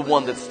becomes the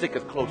one that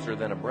sticketh closer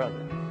than a brother.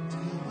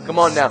 Come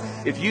on now.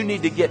 If you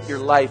need to get your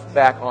life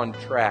back on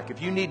track,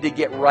 if you need to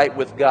get right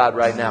with God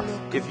right now,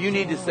 if you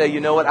need to say, you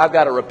know what, I've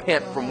got to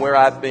repent from where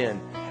I've been.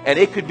 And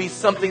it could be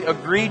something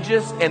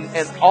egregious and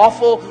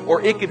awful,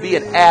 or it could be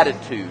an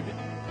attitude.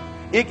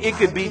 It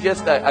could be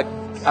just a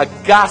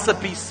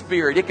gossipy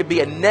spirit. It could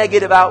be a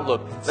negative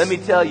outlook. Let me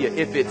tell you,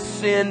 if it's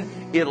sin,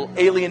 it'll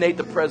alienate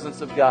the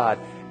presence of God.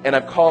 And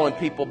I'm calling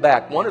people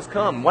back. One has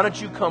come. Why don't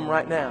you come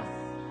right now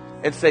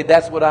and say,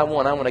 that's what I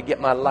want. I want to get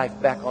my life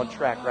back on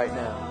track right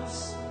now.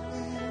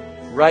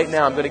 Right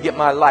now, I'm going to get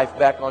my life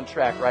back on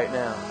track right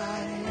now.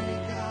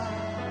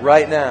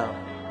 Right now.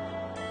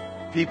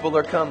 People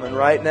are coming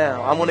right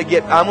now. I want to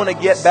get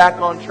back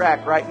on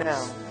track right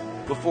now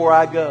before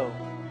I go.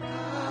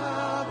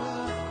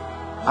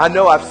 I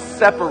know I've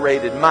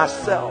separated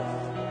myself.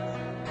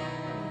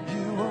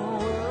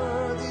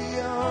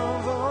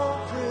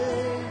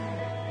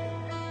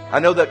 I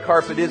know that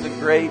carpet isn't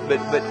great, but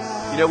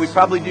you know, we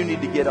probably do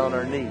need to get on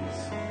our knees.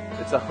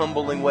 It's a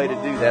humbling way to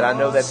do that. I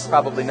know that's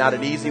probably not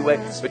an easy way,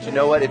 but you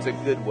know what? It's a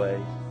good way.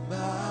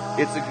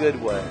 It's a good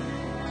way.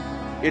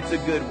 It's a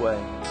good way.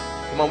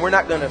 Come on, we're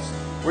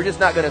just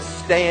not gonna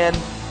stand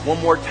one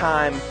more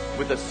time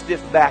with a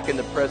stiff back in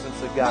the presence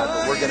of God,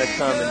 but we're gonna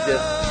come and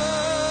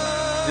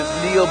just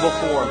kneel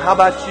before Him. How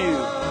about you?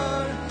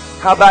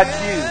 How about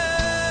you?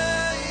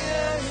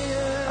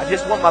 I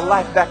just want my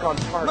life back on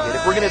target.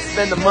 If we're going to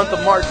spend the month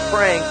of March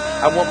praying,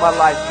 I want my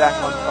life back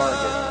on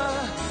target.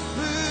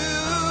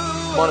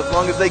 Come on, as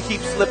long as they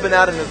keep slipping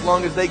out and as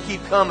long as they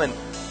keep coming,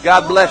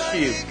 God bless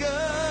you.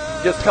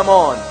 Just come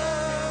on.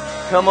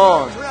 Come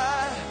on.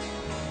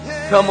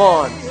 Come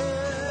on.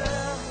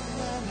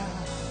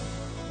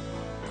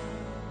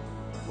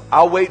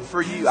 I'll wait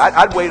for you.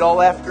 I'd wait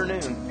all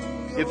afternoon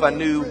if I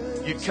knew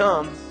you'd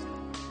come.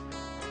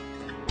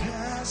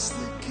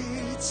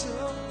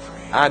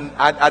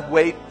 I'd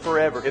wait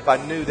forever if I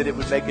knew that it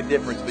would make a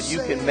difference. But you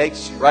can make,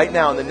 right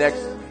now in the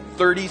next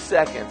 30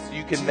 seconds,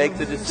 you can make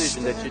the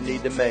decision that you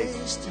need to make.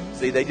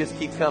 See, they just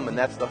keep coming.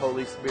 That's the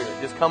Holy Spirit.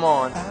 Just come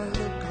on.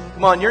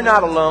 Come on, you're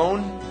not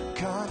alone.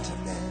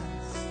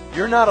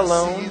 You're not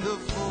alone.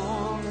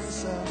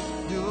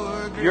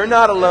 You're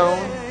not alone.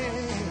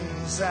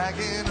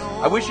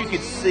 I wish you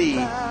could see,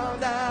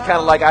 kind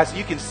of like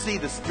you can see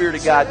the Spirit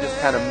of God just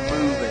kind of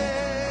moving.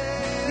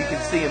 You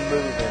can see Him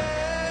moving.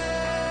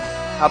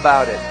 How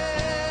about it?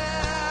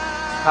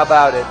 How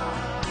about it?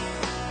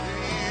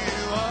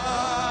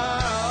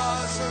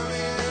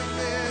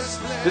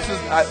 This is,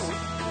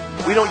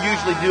 we don't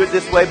usually do it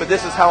this way, but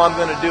this is how I'm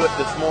going to do it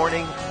this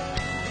morning.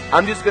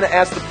 I'm just going to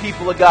ask the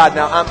people of God.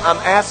 Now, I'm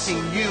asking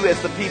you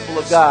as the people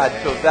of God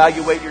to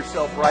evaluate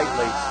yourself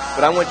rightly.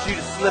 But I want you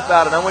to slip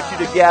out and I want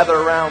you to gather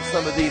around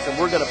some of these and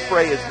we're going to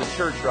pray as the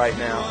church right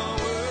now.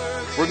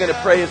 We're going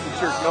to pray as the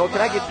church. Noah,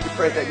 can I get you to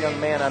pray with that young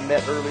man I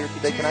met earlier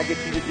today? Can I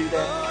get you to do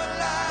that?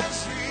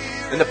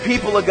 And the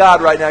people of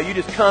God right now, you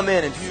just come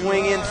in and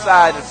swing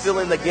inside and fill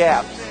in the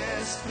gaps.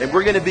 And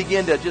we're going to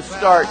begin to just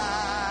start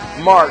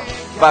march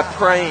by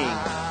praying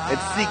and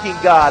seeking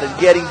God and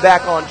getting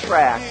back on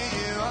track.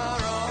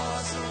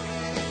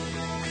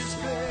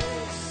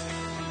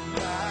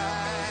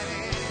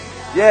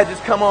 Yeah,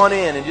 just come on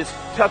in and just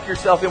tuck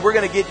yourself in. We're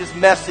going to get just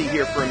messy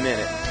here for a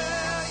minute.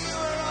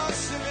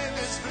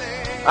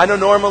 I know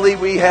normally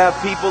we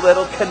have people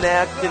that'll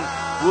connect and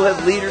we'll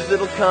have leaders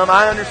that'll come.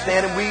 I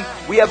understand, and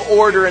we have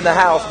order in the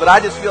house. But I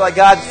just feel like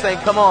God's saying,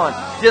 come on,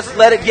 just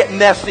let it get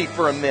messy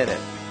for a minute.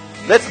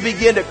 Let's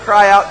begin to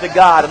cry out to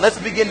God and let's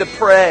begin to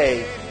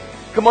pray.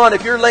 Come on,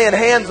 if you're laying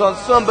hands on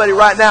somebody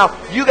right now,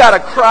 you got to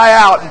cry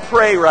out and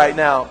pray right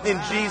now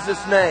in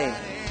Jesus' name.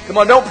 Come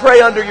on, don't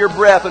pray under your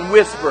breath and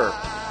whisper.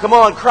 Come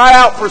on, cry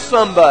out for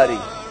somebody.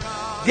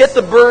 Get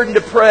the burden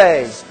to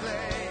pray.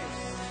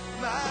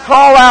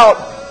 Call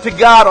out to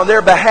God on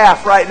their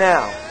behalf right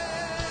now.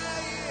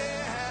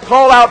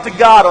 Call out to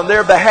God on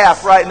their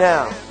behalf right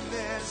now.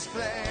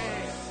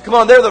 Come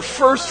on, they're the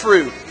first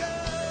fruit.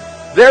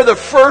 They're the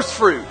first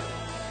fruit.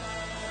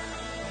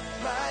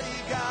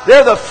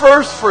 They're the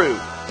first fruit.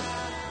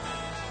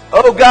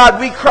 Oh God,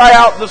 we cry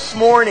out this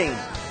morning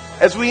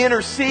as we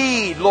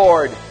intercede,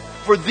 Lord,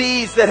 for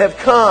these that have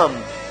come.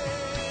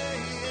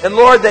 And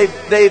Lord,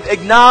 they've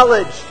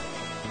acknowledged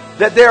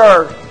that there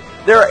are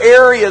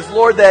areas,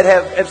 Lord, that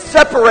have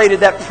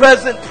separated that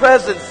present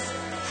presence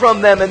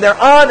from them. And they're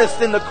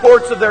honest in the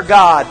courts of their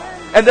God.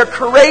 And they're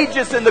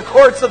courageous in the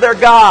courts of their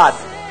God.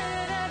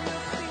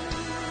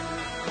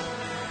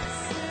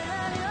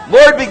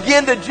 Lord,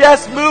 begin to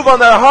just move on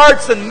their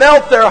hearts and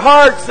melt their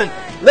hearts. And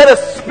let a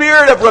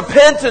spirit of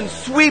repentance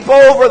sweep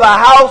over the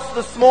house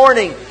this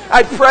morning.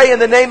 I pray in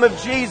the name of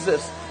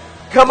Jesus.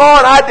 Come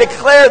on, I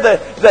declare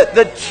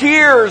the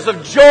tears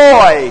of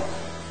joy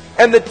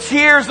and the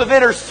tears of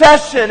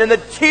intercession and the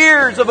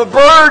tears of a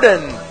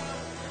burden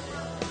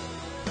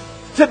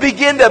to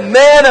begin to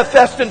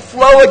manifest and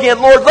flow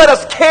again. Lord, let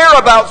us care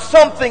about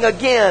something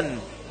again.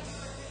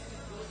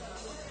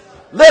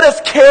 Let us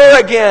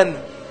care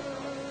again.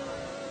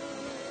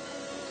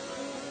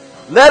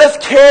 Let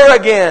us care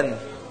again.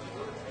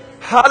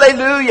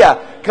 Hallelujah.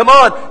 Come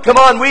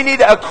on, we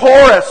need a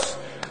chorus.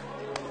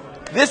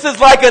 This is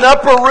like an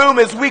upper room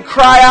as we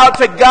cry out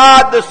to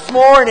God this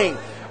morning.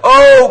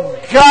 Oh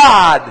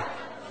God,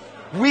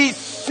 we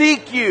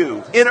seek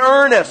you in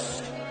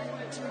earnest.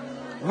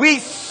 We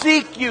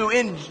seek you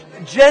in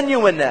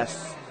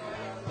genuineness.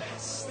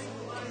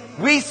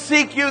 We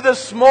seek you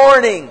this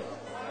morning.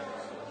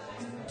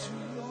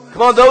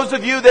 Come on, those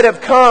of you that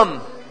have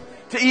come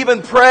to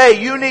even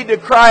pray, you need to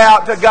cry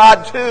out to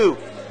God too.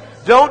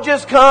 Don't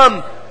just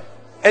come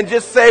and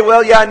just say,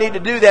 well, yeah, I need to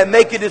do that.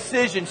 Make a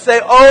decision.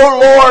 Say, oh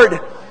Lord,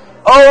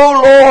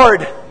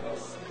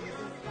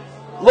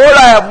 Lord,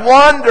 I have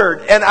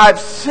wandered and I've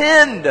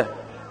sinned.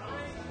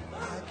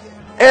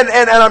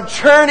 And I'm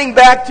turning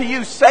back to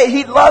you. Say,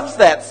 He loves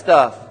that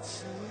stuff.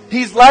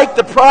 He's like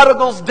the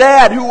prodigal's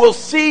dad who will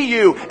see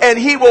you and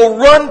he will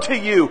run to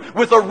you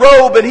with a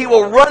robe and he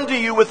will run to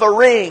you with a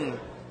ring.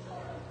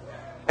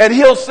 And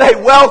he'll say,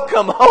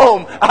 welcome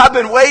home. I've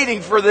been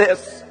waiting for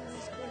this.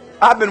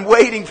 I've been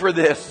waiting for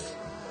this.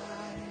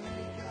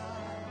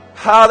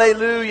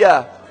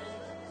 Hallelujah.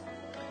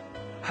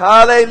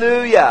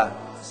 Hallelujah.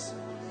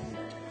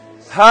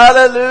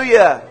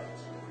 Hallelujah.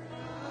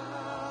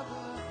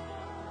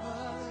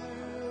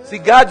 See,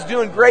 God's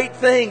doing great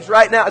things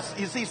right now.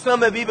 You see,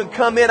 some have even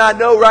come in, I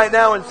know right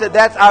now, and said,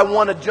 I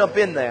want to jump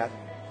in that.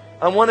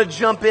 I want to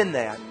jump in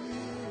that.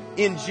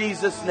 In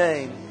Jesus'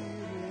 name.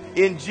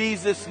 In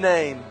Jesus'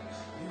 name.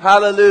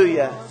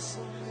 Hallelujah.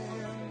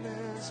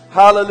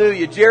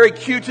 Hallelujah. Jerry,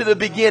 cue to the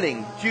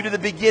beginning. Cue to the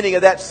beginning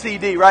of that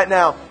CD right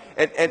now.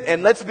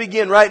 And let's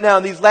begin right now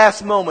in these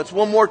last moments.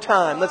 One more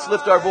time. Let's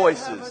lift our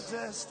voices.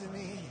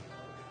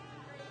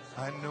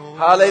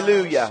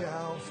 Hallelujah.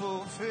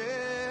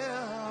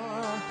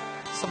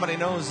 Somebody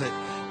knows it.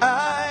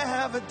 I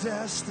have a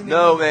destiny.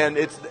 No, man.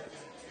 It's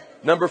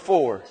number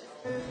 4.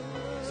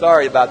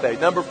 Sorry about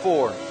that. Number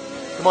 4.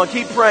 Come on,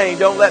 keep praying.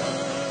 Don't let...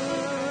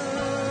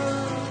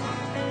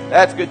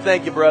 That's good.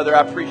 Thank you, brother.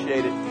 I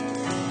appreciate it.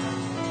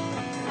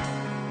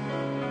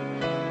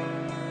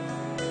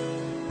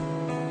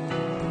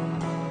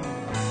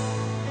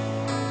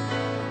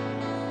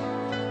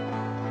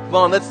 Come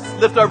on, let's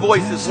lift our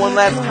voices one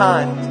last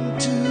time.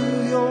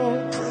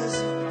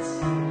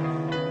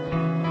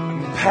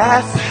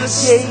 Past the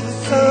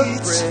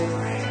gates of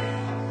prayer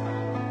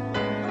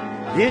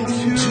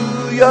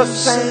into your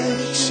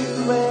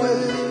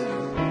sanctuary,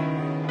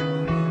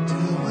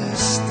 till we're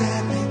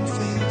standing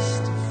face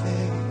to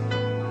face.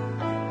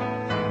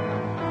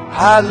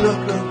 I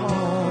look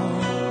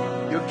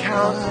upon your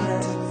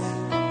countenance.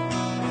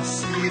 I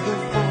see the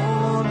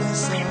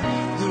fullness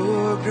of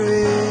your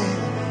grace.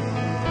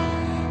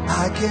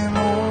 I can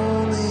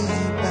only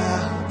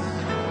bow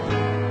down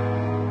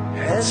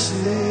and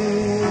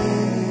say,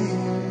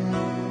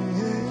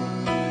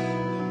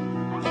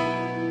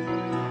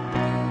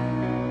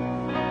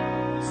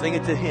 sing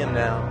it to Him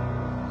now.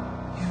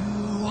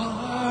 you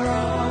are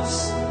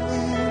awesome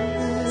in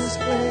this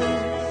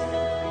place,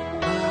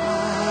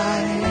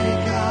 mighty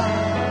God.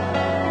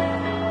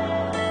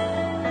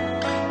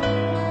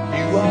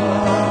 You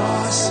are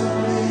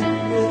awesome in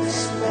this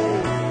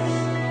place,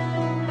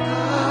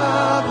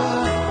 Abba,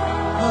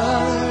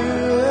 Father.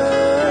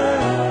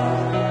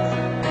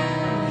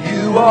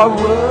 You are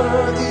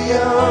worthy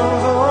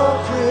of all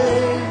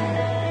praise.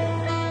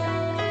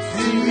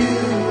 To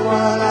you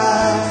our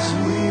lives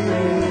we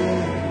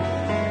raise.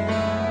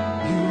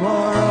 You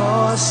are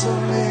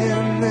awesome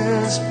in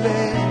this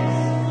place.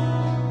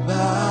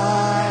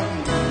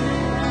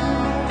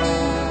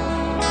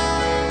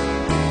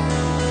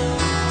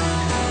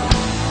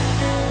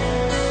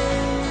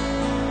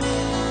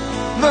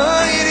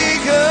 Mighty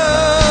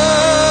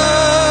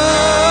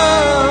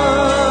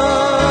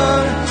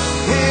God,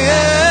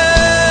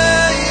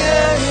 yeah,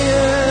 yeah,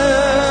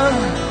 yeah.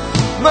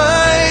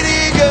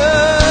 Mighty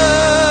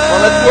God. Come on,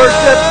 let's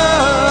worship.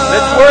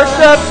 Let's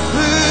worship.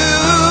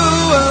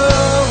 Ooh, oh,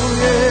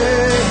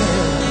 yeah.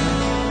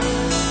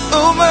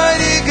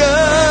 Almighty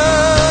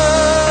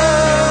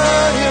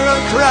God, hear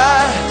our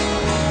cry.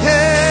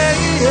 Yeah,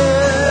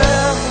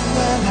 yeah.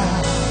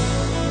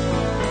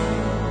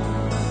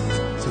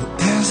 So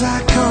as I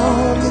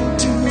come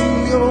into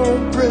your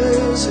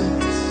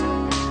presence,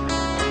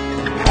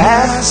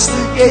 past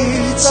the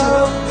gates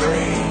of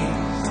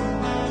praise,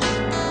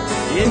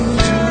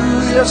 into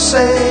your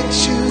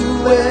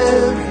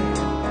sanctuary,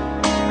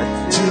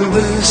 till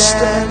we're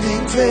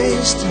standing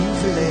face to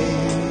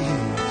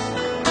face,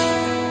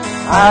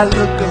 I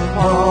look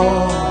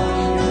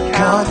upon your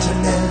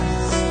countenance.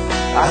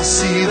 I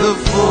see the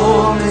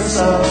fullness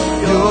of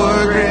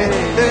your grace.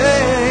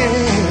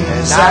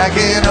 I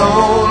can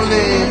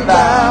only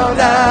bow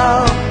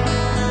down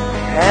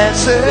and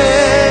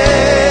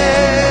say,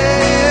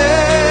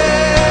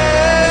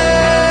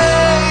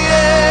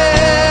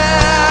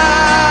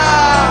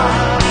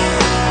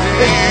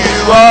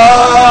 you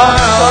are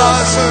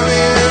awesome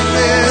in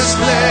this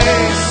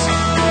place,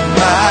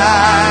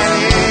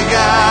 mighty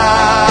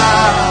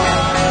God.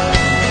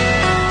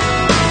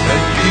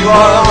 And you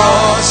are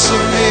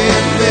awesome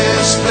in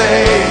this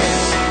place,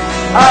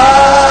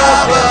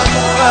 Abba,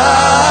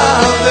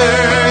 Father.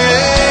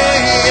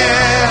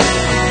 Yeah.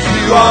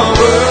 You are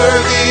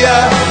worthy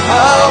of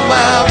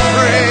my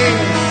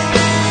praise.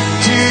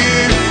 To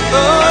you,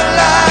 our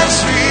lives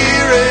we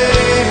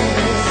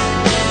raise.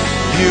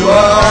 You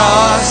are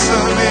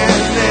awesome in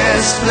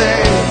this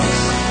place,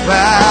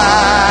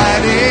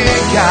 mighty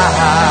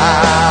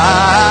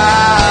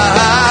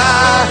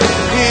God.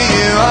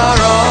 You are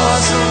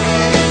awesome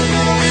in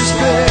this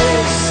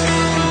place,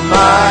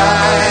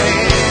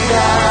 mighty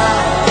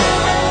God.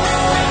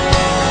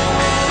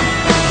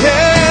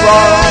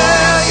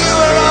 Yeah, you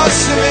are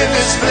awesome in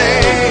this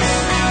place,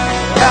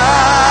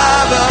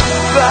 Abba,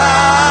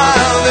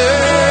 Father.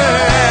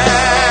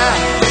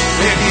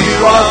 And you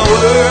are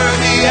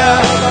worthy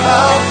of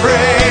our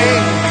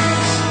praise.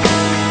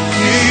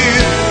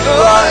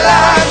 Our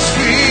lives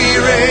we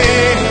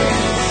raise.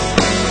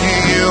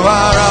 You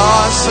are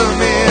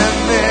awesome in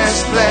this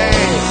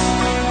place,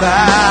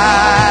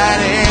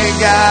 mighty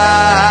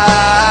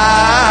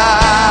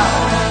God.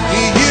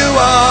 You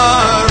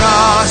are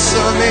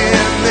awesome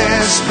in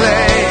this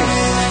place,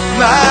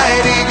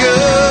 mighty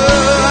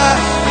God.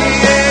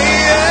 Yeah,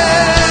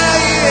 yeah,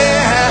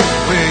 yeah.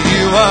 Well,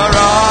 you are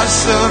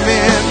awesome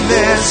in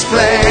this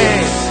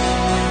place,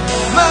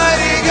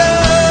 mighty God.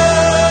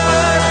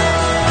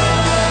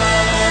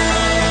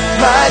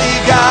 Mighty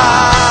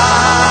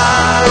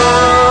God,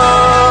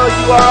 Oh,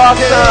 you are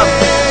awesome.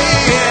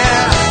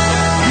 yeah,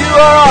 You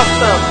are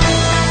awesome.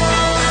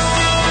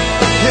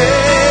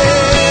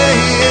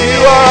 yeah,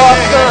 You are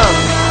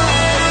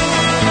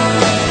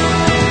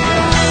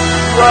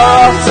are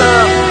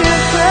awesome.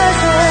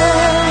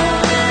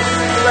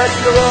 Bless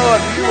the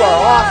Lord. You are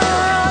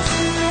awesome.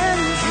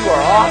 You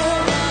are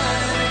awesome.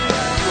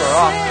 You are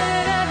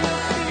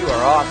awesome. You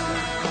are awesome.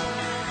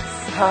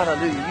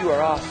 Hallelujah. You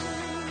are awesome.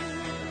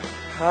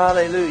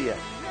 Hallelujah.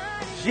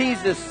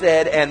 Jesus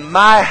said, and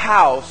my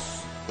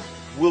house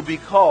will be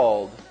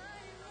called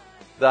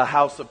the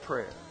house of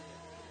prayer.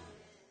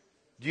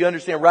 Do you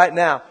understand? Right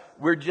now,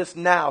 we're just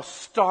now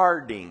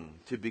starting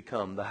to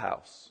become the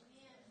house.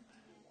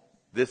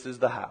 This is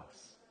the house.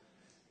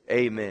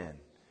 Amen.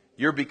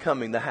 You're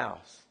becoming the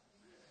house.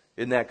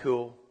 Isn't that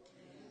cool?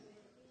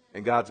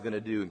 And God's going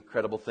to do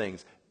incredible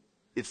things.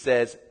 It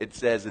says,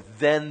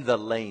 then the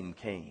lame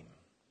came.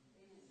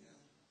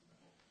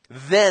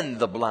 Then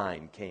the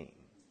blind came.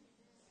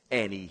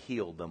 And He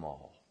healed them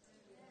all.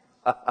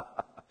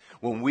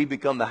 When we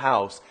become the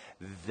house,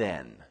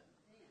 then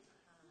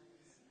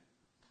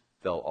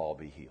they'll all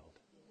be healed.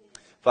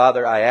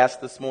 Father, I ask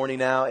this morning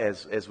now,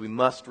 as we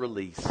must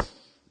release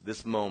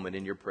this moment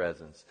in your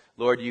presence.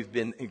 Lord, you've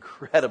been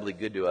incredibly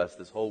good to us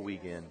this whole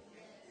weekend.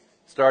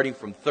 Starting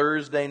from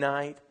Thursday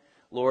night,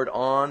 Lord,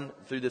 on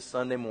through this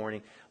Sunday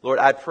morning. Lord,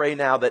 I pray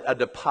now that a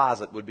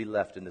deposit would be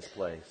left in this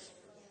place.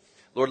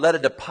 Lord, let a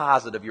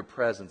deposit of your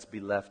presence be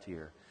left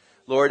here.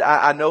 Lord,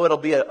 I know it'll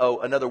be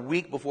another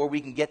week before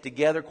we can get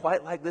together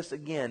quite like this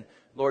again.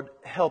 Lord,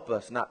 help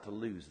us not to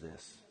lose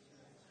this.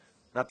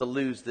 Not to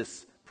lose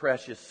this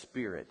precious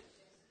spirit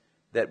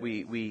that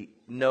we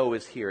know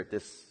is here at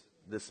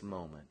this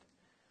moment.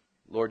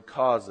 Lord,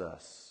 cause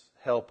us,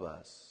 help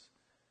us,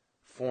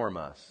 form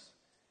us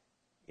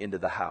into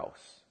the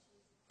house.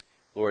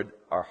 Lord,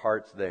 our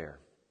heart's there.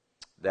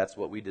 That's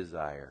what we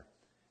desire.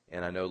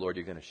 And I know, Lord,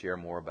 you're going to share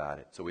more about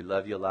it. So we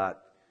love you a lot.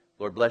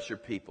 Lord, bless your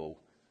people.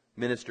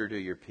 Minister to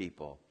your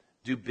people.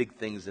 Do big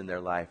things in their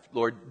life.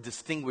 Lord,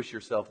 distinguish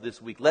yourself this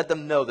week. Let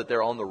them know that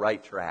they're on the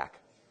right track.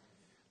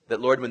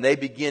 That, Lord, when they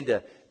begin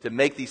to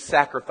make these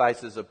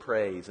sacrifices of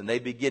praise and they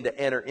begin to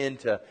enter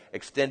into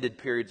extended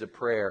periods of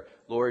prayer,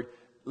 Lord,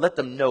 let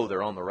them know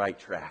they're on the right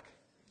track.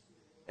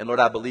 And, Lord,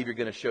 I believe you're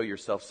going to show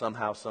yourself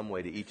somehow, some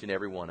way to each and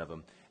every one of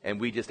them.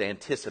 And we just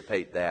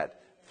anticipate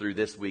that through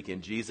this week.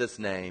 In Jesus'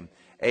 name,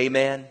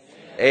 amen.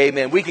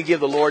 Amen. We can give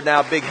the Lord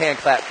now a big hand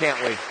clap,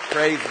 can't we?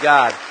 Praise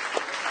God.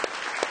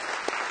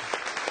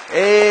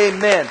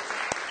 Amen.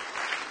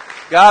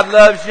 God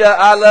loves you.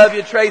 I love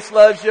you. Trace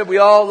loves you. We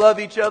all love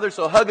each other.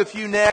 So hug a few now.